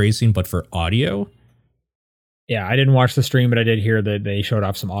ray tracing, but for audio. Yeah, I didn't watch the stream, but I did hear that they showed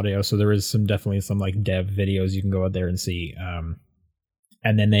off some audio. So there is definitely some like dev videos you can go out there and see.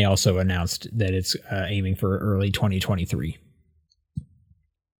 And then they also announced that it's aiming for early 2023.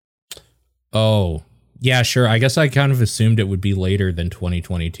 Oh, yeah, sure. I guess I kind of assumed it would be later than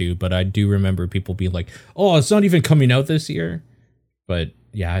 2022, but I do remember people being like, oh, it's not even coming out this year. But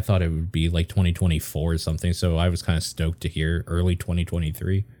yeah, I thought it would be like 2024 or something. So I was kind of stoked to hear early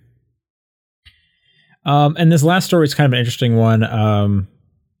 2023. And this last story is kind of an interesting one.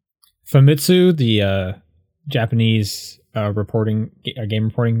 Famitsu, the Japanese game reporting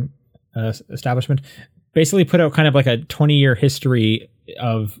establishment, basically put out kind of like a 20-year history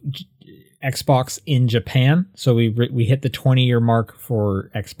of Xbox in Japan. So we hit the 20-year mark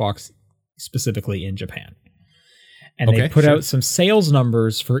for Xbox specifically in Japan. And they put out some sales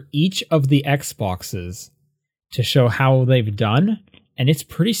numbers for each of the Xboxes to show how they've done. And it's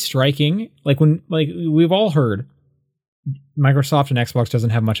pretty striking. Like we've all heard, Microsoft and Xbox doesn't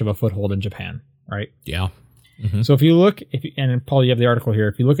have much of a foothold in Japan, right? Yeah. Mm-hmm. So if you look, and Paul, you have the article here.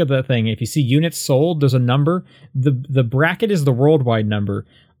 If you look at the thing, if you see units sold, there's a number. The bracket is the worldwide number.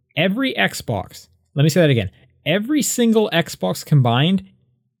 Every Xbox, let me say that again. Every single Xbox combined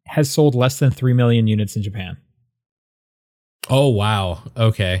has sold less than 3 million units in Japan. Oh, wow.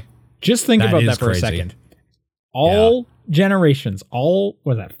 Okay. Just think about that for a second. All generations,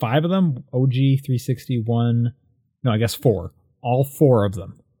 was that 5 of them? OG, 361. No, I guess 4. All 4 of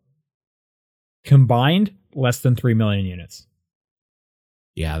them. Combined, less than 3 million units.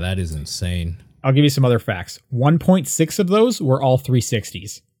 Yeah, that is insane. I'll give you some other facts. 1.6 of those were all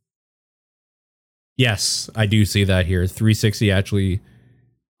 360s. Yes, I do see that here. 360 actually,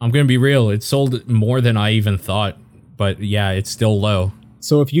 I'm going to be real, it sold more than I even thought. But yeah, it's still low.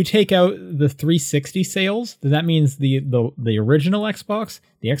 So if you take out the 360 sales, then that means the original Xbox,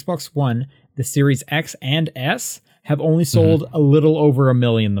 the Xbox One, the Series X and S have only sold a little over 1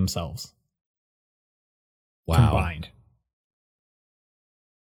 million themselves. Wow. Combined.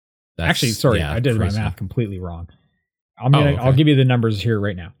 Actually, sorry, I did my math completely wrong. I'll give you the numbers here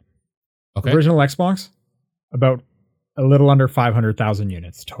right now. Okay. Original Xbox, about a little under 500,000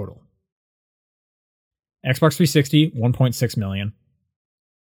 units total. Xbox 360, 1.6 million.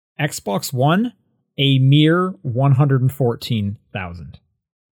 Xbox One, a mere 114,000.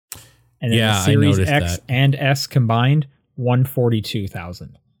 And then the Series X and S combined,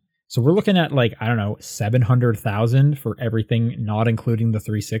 142,000. So we're looking at 700,000 for everything, not including the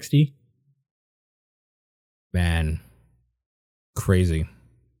 360. Man, crazy.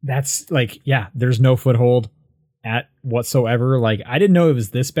 That's there's no foothold at whatsoever. I didn't know it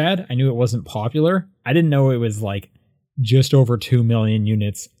was this bad. I knew it wasn't popular. I didn't know it was just over 2 million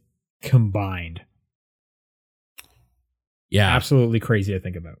units combined. Yeah. Absolutely crazy to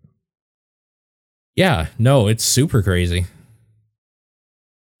think about. Yeah, no, it's super crazy.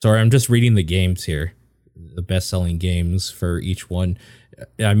 Sorry, I'm just reading the games here. The best-selling games for each one.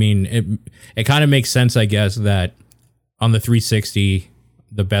 I mean, it kind of makes sense, I guess, that on the 360,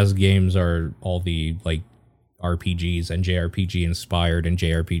 the best games are all the RPGs and JRPG inspired and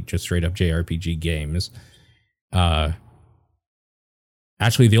just straight up JRPG games. Actually,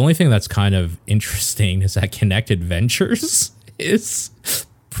 the only thing that's kind of interesting is that Connected Ventures is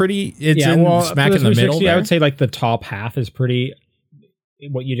pretty. It's smack in the middle. I would say the top half is pretty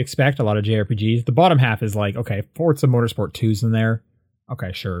what you'd expect. A lot of JRPGs. The bottom half is Forza Motorsport 2's in there.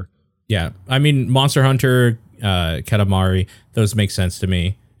 Okay, sure. Yeah, I mean, Monster Hunter, Katamari, those make sense to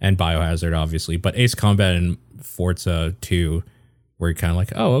me, and Biohazard, obviously. But Ace Combat and Forza 2 were kind of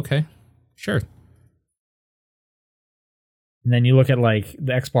like, oh, okay, sure. And then you look at like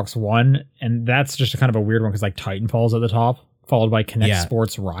the Xbox One, and that's just a kind of a weird one because like Titanfall's at the top, followed by Kinect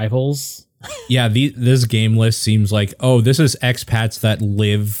Sports Rivals. Yeah, this game list seems like, oh, this is expats that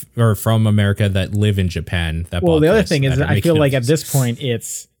live or from America that live in Japan. Well, the other thing is, I feel like at this point,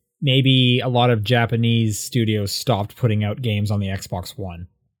 it's maybe a lot of Japanese studios stopped putting out games on the Xbox One.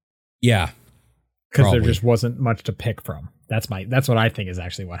 Yeah, because there just wasn't much to pick from. That's what I think is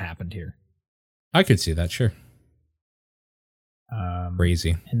actually what happened here. I could see that, sure.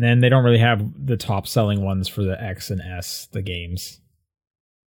 Crazy. And then they don't really have the top selling ones for the X and S, the games.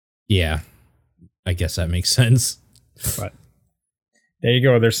 Yeah, I guess that makes sense. But there you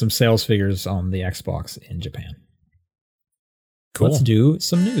go. There's some sales figures on the Xbox in Japan. Cool. Let's do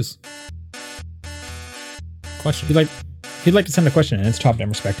some news. Question. If you'd like to send a question in, it's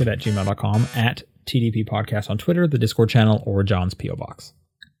topdownrespected@gmail.com, at TDP Podcast on Twitter, the Discord channel, or John's P.O. Box.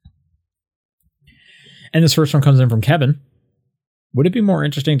 And this first one comes in from Kevin. Would it be more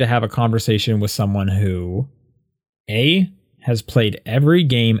interesting to have a conversation with someone who, A, has played every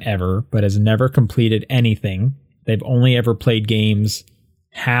game ever, but has never completed anything? They've only ever played games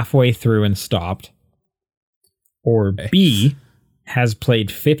halfway through and stopped. Or B, has played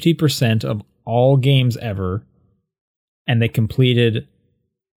 50% of all games ever, and they completed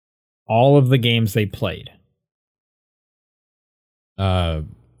all of the games they played.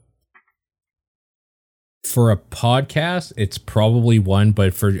 For a podcast, it's probably one,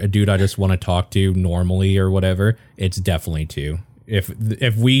 but for a dude I just want to talk to normally or whatever, it's definitely two.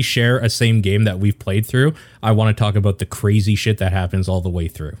 If we share a same game that we've played through, I want to talk about the crazy shit that happens all the way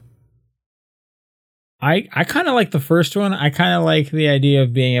through. I kind of like the first one. I kind of like the idea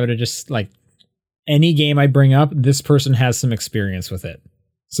of being able to just like any game I bring up, this person has some experience with it.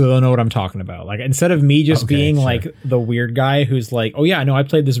 So they'll know what I'm talking about. Like, instead of me just being like the weird guy who's like, oh yeah, no, I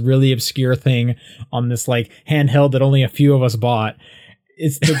played this really obscure thing on this like handheld that only a few of us bought.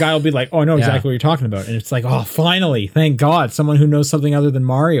 It's the guy will be like, oh, I know exactly what you're talking about. And it's like, oh, finally, thank God, someone who knows something other than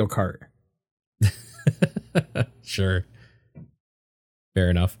Mario Kart. Sure. Fair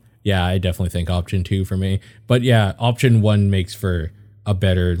enough. Yeah, I definitely think option 2 for me. But yeah, option 1 makes for a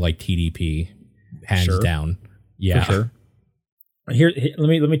better like TDP, hands down. Yeah. For sure. Here,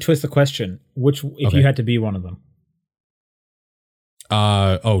 let me twist the question. Which, if you had to be one of them?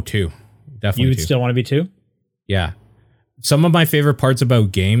 2. Definitely. You would 2. still want to be 2? Yeah. Some of my favorite parts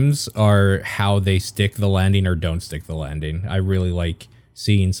about games are how they stick the landing or don't stick the landing. I really like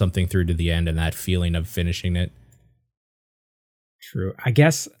seeing something through to the end and that feeling of finishing it. True. I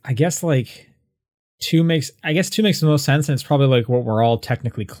guess like 2 makes the most sense, and it's probably like what we're all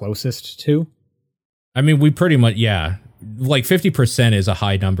technically closest to. I mean, we pretty much, yeah. Like 50% is a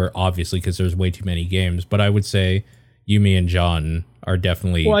high number, obviously, because there's way too many games. But I would say you, me, and John are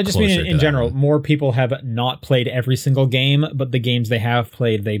definitely. Well, I just mean in general, more people have not played every single game, but the games they have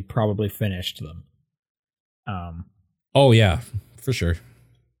played, they probably finished them. Oh yeah, for sure.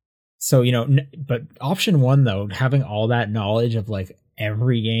 So but option 1 though, having all that knowledge of like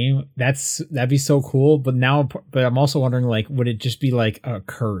every game, that'd be so cool. But I'm also wondering, like, would it just be like a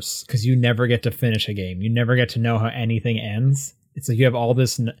curse because you never get to finish a game, you never get to know how anything ends? It's like you have all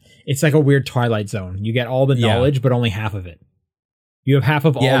this. It's like a weird Twilight Zone. You get all the knowledge, but only half of it. You have half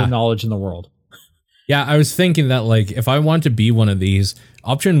of all the knowledge in the world. Yeah, I was thinking that like if I want to be one of these,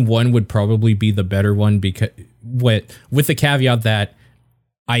 option 1 would probably be the better one, because with the caveat that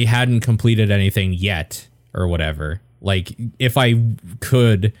I hadn't completed anything yet or whatever. Like if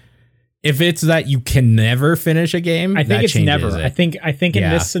it's that you can never finish a game, I think it's never. I think in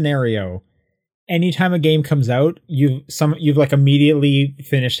this scenario, anytime a game comes out, you've like immediately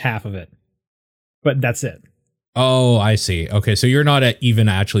finished half of it, but that's it. Oh, I see. Okay, so you're not even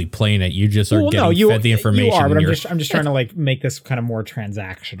actually playing it. You just are getting fed the information. You are, but I'm just trying to like make this kind of more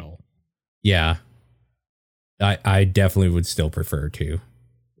transactional. Yeah, I definitely would still prefer 2.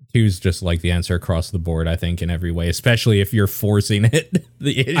 2's just like the answer across the board, I think, in every way, especially if you're forcing it.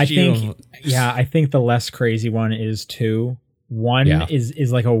 I think the less crazy one is 2. 1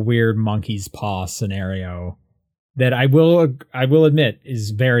 is like a weird monkey's paw scenario that I will admit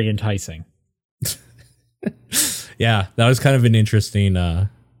is very enticing. Yeah, that was kind of an interesting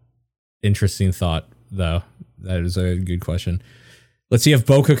thought, though. That is a good question. Let's see if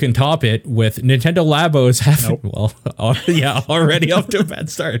Boca can top it with Nintendo Labo is having, already off to a bad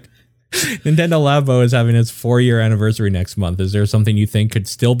start. Nintendo Labo is having its 4-year anniversary next month. Is there something you think could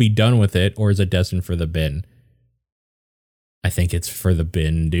still be done with it, or is it destined for the bin? I think it's for the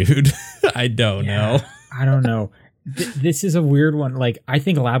bin, dude. I don't know. I don't know. This is a weird one. Like, I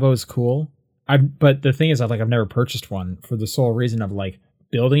think Labo is cool. But the thing is, I've never purchased one for the sole reason of like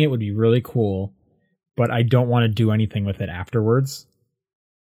building it would be really cool, but I don't want to do anything with it afterwards.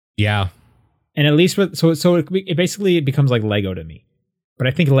 Yeah. And at least with it basically becomes like Lego to me. But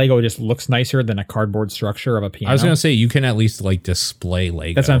I think Lego just looks nicer than a cardboard structure of a piano. I was going to say, you can at least like display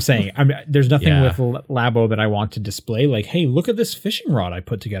Lego. That's what I'm saying. There's nothing with Labo that I want to display. Like, hey, look at this fishing rod I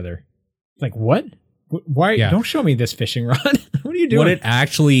put together. Like, what? Why? Yeah. Don't show me this fishing rod. What are you doing? What it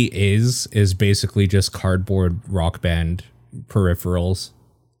actually is basically just cardboard Rock Band peripherals.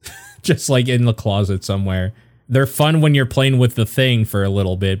 Just like in the closet somewhere. They're fun when you're playing with the thing for a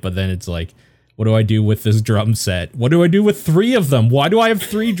little bit, but then it's like, what do I do with this drum set? What do I do with 3 of them? Why do I have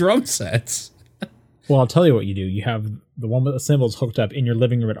 3 drum sets? Well, I'll tell you what you do. You have the one with the cymbals hooked up in your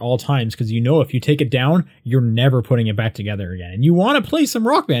living room at all times because you know if you take it down, you're never putting it back together again. And you want to play some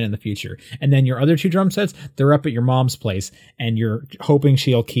Rock Band in the future. And then your other 2 drum sets, they're up at your mom's place, and you're hoping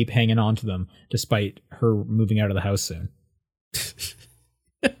she'll keep hanging on to them despite her moving out of the house soon.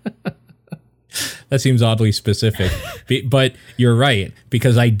 That seems oddly specific, but you're right,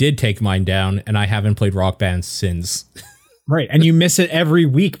 because I did take mine down and I haven't played Rock Band since. Right, and you miss it every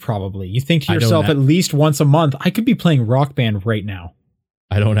week probably. You think to yourself at least once a month, I could be playing Rock Band right now.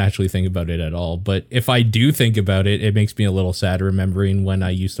 I don't actually think about it at all, but if I do think about it, it makes me a little sad remembering when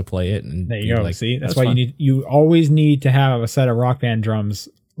I used to play it. And there you go. Like, see, that's why fun. You always need to have a set of Rock Band drums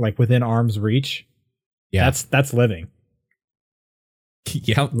like within arm's reach. Yeah, that's living.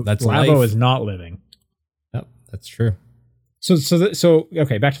 Yeah, that's Labo life. is not living. Yep, that's true. So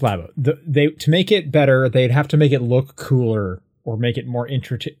okay, back to Labo. They to make it better, they'd have to make it look cooler or make it more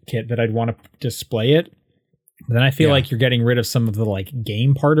intricate that I'd want to display it. But then I feel like you're getting rid of some of the like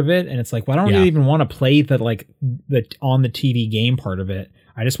game part of it, and it's like, well, I don't really even want to play the on the TV game part of it.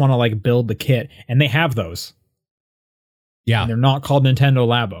 I just want to like build the kit, and they have those. Yeah, and they're not called Nintendo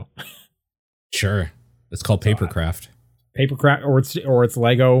Labo. Sure, it's called Papercraft. Papercraft, or it's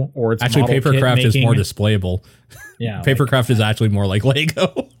Lego, or it's actually Papercraft is more displayable. Yeah, Papercraft is actually more like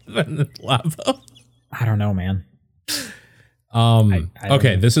Lego than Labo. I don't know, man.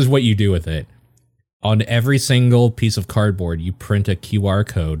 Okay, this is what you do with it. On every single piece of cardboard, you print a QR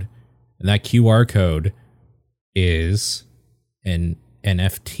code, and that QR code is an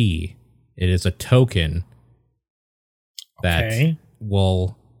NFT. It is a token that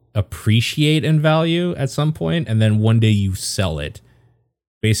will appreciate in value at some point, and then one day you sell it.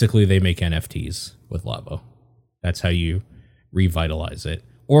 Basically, they make NFTs with Labo. That's how you revitalize it,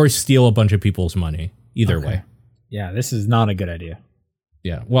 or steal a bunch of people's money. Either way. Yeah, this is not a good idea.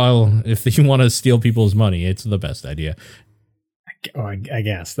 Yeah, well, if you want to steal people's money, it's the best idea. I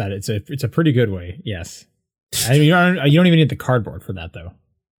guess that it's a pretty good way. Yes, I mean, you don't even need the cardboard for that, though.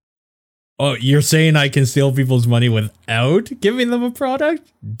 Oh, you're saying I can steal people's money without giving them a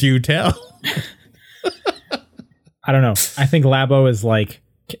product? Do tell. I don't know. I think Labo is like,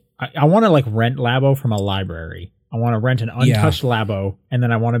 I want to like rent Labo from a library. I want to rent an untouched Labo, and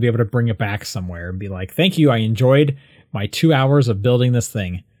then I want to be able to bring it back somewhere and be like, thank you, I enjoyed my 2 hours of building this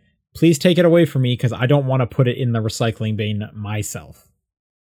thing. Please take it away from me because I don't want to put it in the recycling bin myself.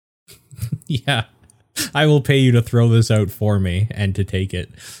 Yeah. I will pay you to throw this out for me and to take it.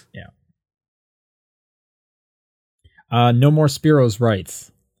 Yeah. No more Spiro's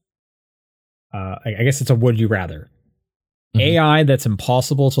rights. I guess it's a would you rather. Mm-hmm. AI that's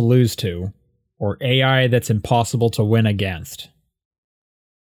impossible to lose to, or AI that's impossible to win against.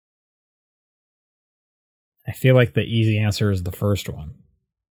 I feel like the easy answer is the first one.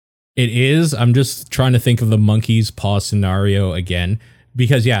 It is. I'm just trying to think of the monkey's paw scenario again,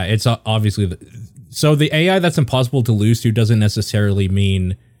 because it's obviously so the AI that's impossible to lose to doesn't necessarily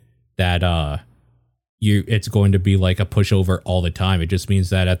mean that it's going to be like a pushover all the time. It just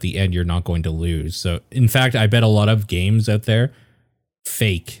means that at the end you're not going to lose. So in fact, I bet a lot of games out there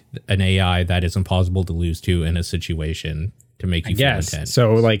fake an AI that is impossible to lose to in a situation to make you feel intense.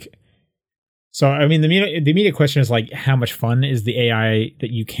 So I mean, the immediate question is like, how much fun is the AI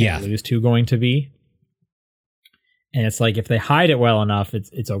that you can't lose to going to be? And it's like, if they hide it well enough,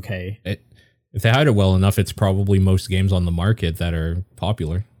 it's okay. If they hide it well enough, it's probably most games on the market that are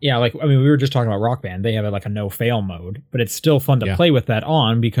popular. Yeah, like, I mean, we were just talking about Rock Band. They have like a no-fail mode, but it's still fun to play with that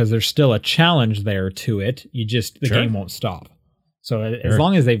on because there's still a challenge there to it. The game won't stop. So as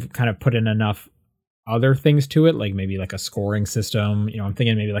long as they've kind of put in enough other things to it, like maybe like a scoring system, I'm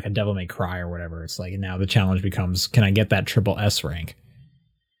thinking maybe like a Devil May Cry or whatever. It's like now the challenge becomes, can I get that triple S rank?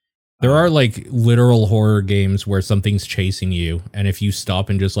 There are like literal horror games where something's chasing you, and if you stop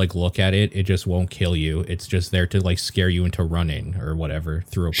and just like look at it, it just won't kill you. It's just there to like scare you into running or whatever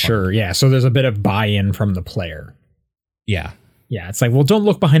through a park. Sure, yeah. So there's a bit of buy-in from the player. Yeah. Yeah, it's like, well, don't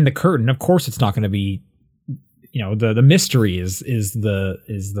look behind the curtain. Of course it's not going to be, you know, the mystery is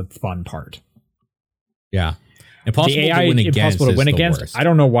the fun part. Yeah. Impossible to win against. I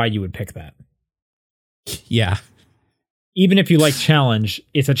don't know why you would pick that. Yeah. Even if you like challenge,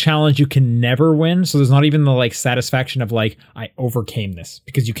 it's a challenge you can never win. So there's not even the like satisfaction of like, I overcame this,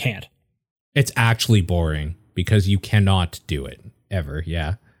 because you can't. It's actually boring because you cannot do it ever.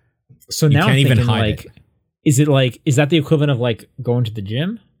 Yeah. So now I'm thinking, like, is that the equivalent of like going to the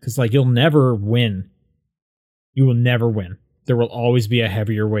gym? Because like you'll never win. You will never win. There will always be a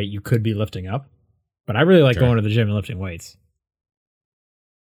heavier weight you could be lifting up. But I really like going to the gym and lifting weights.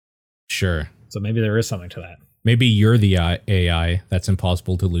 Sure. So maybe there is something to that. Maybe you're the AI that's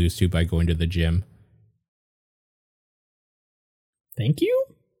impossible to lose to by going to the gym. Thank you?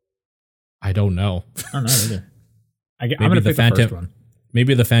 I don't know. I don't know either. I'm going to pick the first one.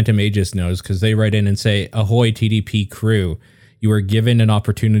 Maybe the Phantom Aegis knows, because they write in and say, "Ahoy, TDP crew. You are given an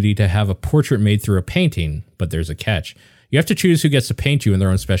opportunity to have a portrait made through a painting, but there's a catch. You have to choose who gets to paint you in their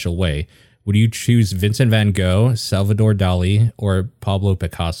own special way. Would you choose Vincent van Gogh, Salvador Dali, or Pablo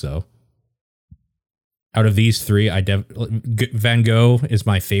Picasso?" Out of these three, Van Gogh is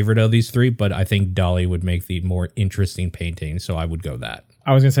my favorite of these three, but I think Dali would make the more interesting painting, so I would go that.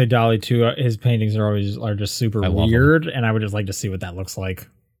 I was gonna say Dali too. His paintings are just super weird, and I would just like to see what that looks like.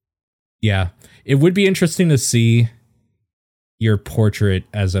 Yeah, it would be interesting to see your portrait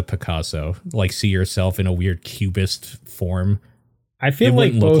as a Picasso, like see yourself in a weird cubist form. I feel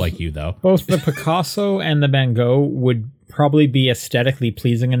like look like you though. Both the Picasso and the Van Gogh would probably be aesthetically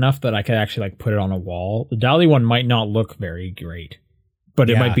pleasing enough that I could actually like put it on a wall. The Dali one might not look very great, but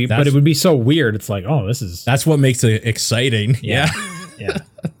it might be. But it would be so weird. It's like, oh, that's what makes it exciting. Yeah. Yeah.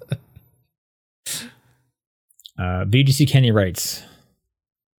 VGC Kenny writes,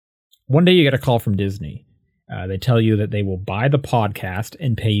 one day you get a call from Disney. They tell you that they will buy the podcast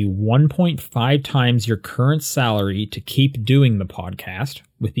and pay you 1.5 times your current salary to keep doing the podcast,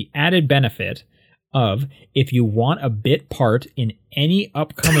 with the added benefit of, if you want a bit part in any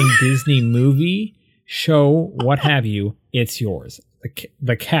upcoming Disney movie, show, what have you, it's yours.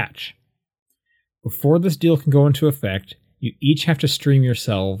 The catch: before this deal can go into effect, you each have to stream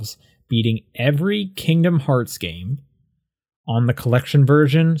yourselves beating every Kingdom Hearts game on the collection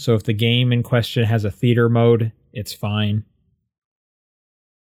version. So if the game in question has a theater mode, it's fine.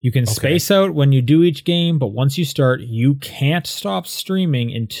 You can space out when you do each game, but once you start, you can't stop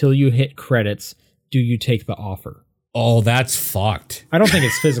streaming until you hit credits. Do you take the offer? Oh, that's fucked. I don't think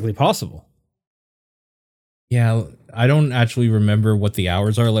it's physically possible. Yeah, I don't actually remember what the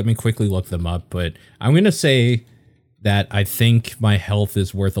hours are. Let me quickly look them up, but I'm going to say that I think my health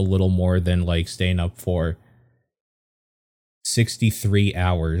is worth a little more than like staying up for 63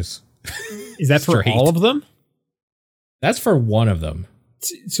 hours. Is that for all of them? That's for one of them.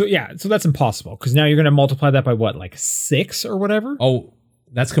 So yeah, so that's impossible, because now you're going to multiply that by what, like 6 or whatever? Oh,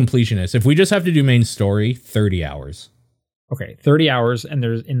 that's completionist. If we just have to do main story, 30 hours. Okay, 30 hours, and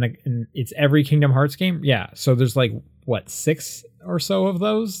there's it's every Kingdom Hearts game? Yeah, so there's like, what, 6 or so of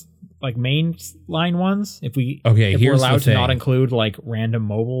those? Like main line ones? If we're allowed to not include like random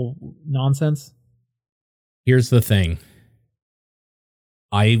mobile nonsense? Here's the thing.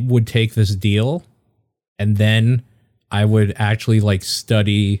 I would take this deal, and then I would actually like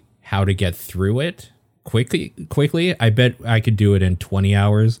study how to get through it quickly. I bet I could do it in 20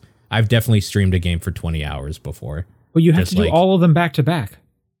 hours. I've definitely streamed a game for 20 hours before. Well, you have to do all of them back to back.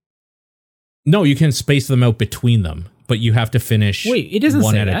 No, you can space them out between them, but you have to finish. Wait, it doesn't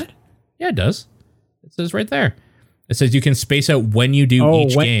say that? Yeah, it does. It says right there. It says you can space out when you do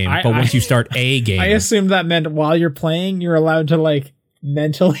each game, but once you start a game. I assumed that meant while you're playing, you're allowed to like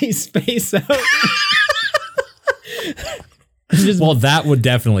mentally space out. Well, that would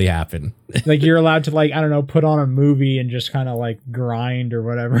definitely happen. Like you're allowed to like, I don't know, put on a movie and just kind of like grind or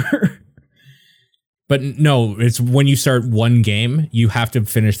whatever. But no, it's when you start one game, you have to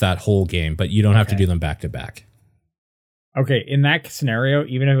finish that whole game, but you don't have to do them back to back. Okay, in that scenario,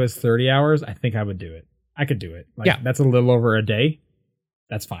 even if it was 30 hours, I think I would do it. I could do it. Like, that's a little over a day.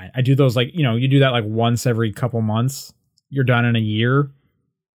 That's fine. I do those like, you know, you do that like once every couple months. You're done in a year.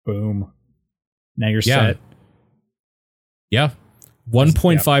 Boom. Now you're set. Yeah.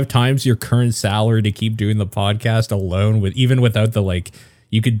 1.5 times your current salary to keep doing the podcast alone, even without the like,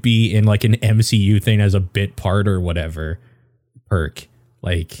 you could be in like an MCU thing as a bit part or whatever perk.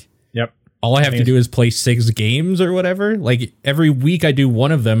 Like, yep. All I have to do is play 6 games or whatever. Like every week I do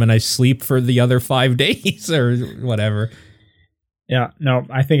one of them and I sleep for the other 5 days or whatever. Yeah, no,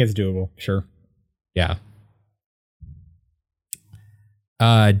 I think it's doable. Sure. Yeah.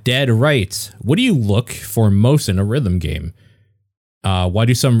 Dead writes, what do you look for most in a rhythm game? Why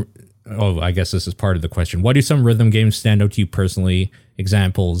do some... Oh, I guess this is part of the question. Why do some rhythm games stand out to you personally?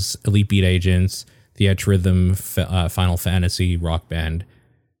 Examples, Elite Beat Agents, Theatrhythm, Final Fantasy, Rock Band.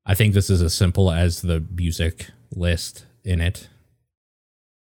 I think this is as simple as the music list in it.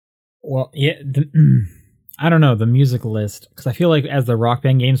 Well, yeah, I don't know, the music list, because I feel like as the Rock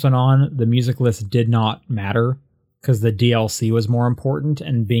Band games went on, the music list did not matter because the DLC was more important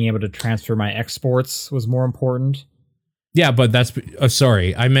and being able to transfer my exports was more important. Yeah, but that's...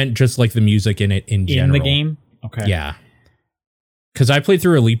 sorry, I meant just like the music in it in general. In the game? Okay. Yeah. Because I played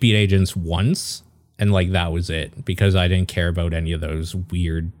through Elite Beat Agents once, and like that was it, because I didn't care about any of those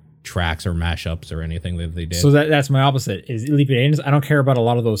weird tracks or mashups or anything that they did. So that's my opposite. Is Elite Beat Agents, I don't care about a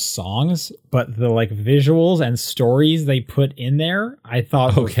lot of those songs, but the like visuals and stories they put in there, I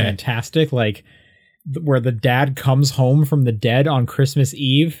thought were fantastic. Like where the dad comes home from the dead on Christmas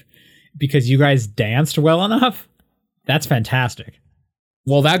Eve because you guys danced well enough. That's fantastic.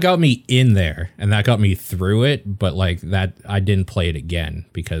 Well, that got me in there and that got me through it, but like that, I didn't play it again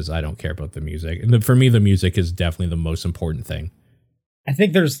because I don't care about the music. And for me, the music is definitely the most important thing. I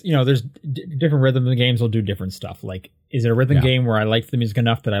think there's different rhythm games will do different stuff. Like, is it a rhythm game where I liked the music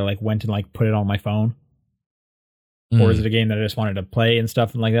enough that I like went and like put it on my phone? Or is it a game that I just wanted to play and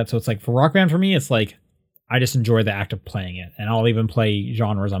stuff and like that? So it's like for Rock Band, for me, it's like, I just enjoy the act of playing it. And I'll even play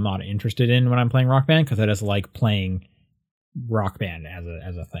genres I'm not interested in when I'm playing Rock Band because I just like playing Rock Band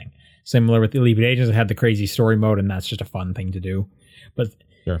as a thing. Similar with Elite Beat Agents, it had the crazy story mode, and that's just a fun thing to do. But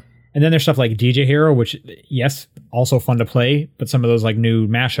sure. And then there's stuff like DJ Hero, which yes, also fun to play, but some of those like new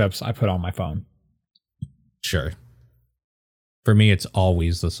mashups I put on my phone. Sure. For me, it's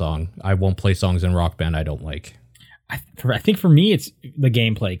always the song. I won't play songs in Rock Band I don't like. I think for me it's the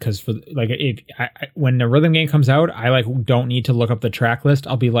gameplay because for like when the rhythm game comes out, I like don't need to look up the track list.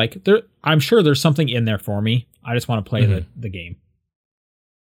 I'll be like, I'm sure there's something in there for me. I just want to play the game.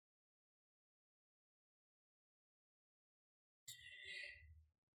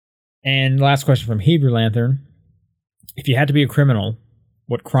 And last question from Hebrew Lantern: if you had to be a criminal,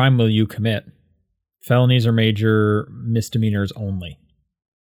 what crime will you commit? Felonies or major misdemeanors only?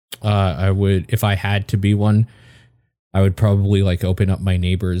 I would, if I had to be one, I would probably like open up my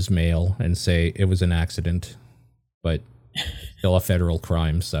neighbor's mail and say it was an accident, but still a federal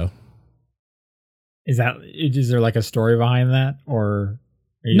crime. So is there like a story behind that, or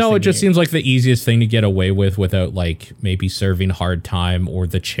no? It just seems like the easiest thing to get away with without like maybe serving hard time or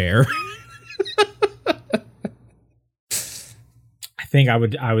the chair. I think I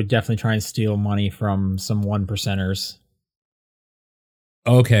would definitely try and steal money from some 1%ers.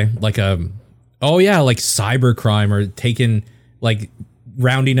 Okay, like like cybercrime or taking like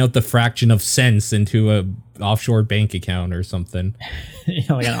rounding out the fraction of cents into a offshore bank account or something.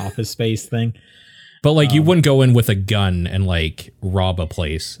 Like an Office Space thing. But like you wouldn't go in with a gun and like rob a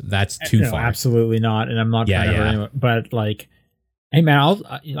place. That's too far. Absolutely not. And I'm not trying to hurt anyone. But like, hey man,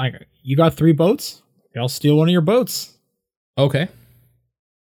 you got 3 boats? I'll steal one of your boats. Okay.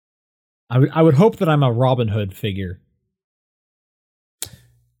 I would hope that I'm a Robin Hood figure.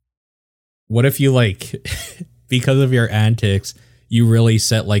 What if you like, because of your antics, you really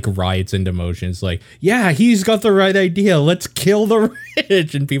set like riots into motion? It's like, yeah, he's got the right idea. Let's kill the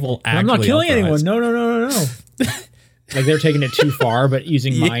rich, and people actually. I'm not killing anyone. No. Like they're taking it too far, but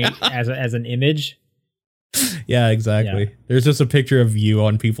using mine as an image. Yeah, exactly. Yeah. There's just a picture of you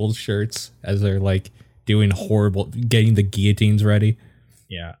on people's shirts as they're like doing horrible, getting the guillotines ready.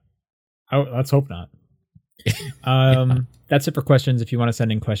 Yeah. Oh, let's hope not. That's it for questions. If you want to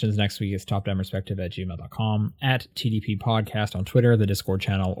send in questions next week, it's topdownperspective@gmail.com, at TDP Podcast on Twitter, the Discord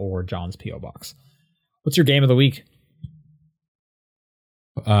channel, or John's P.O. Box. What's your game of the week?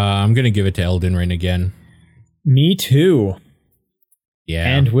 I'm going to give it to Elden Ring again. Me too. Yeah.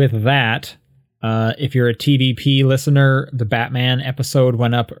 And with that, if you're a TDP listener, the Batman episode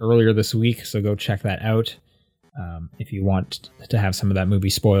went up earlier this week, so go check that out if you want to have some of that movie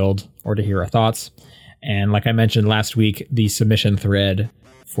spoiled or to hear our thoughts. And like I mentioned last week, the submission thread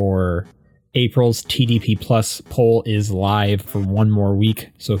for April's TDP Plus poll is live for one more week.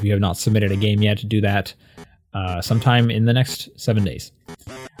 So if you have not submitted a game yet, do that sometime in the next 7 days.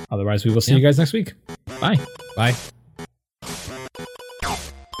 Otherwise, we will see you guys next week. Bye. Bye.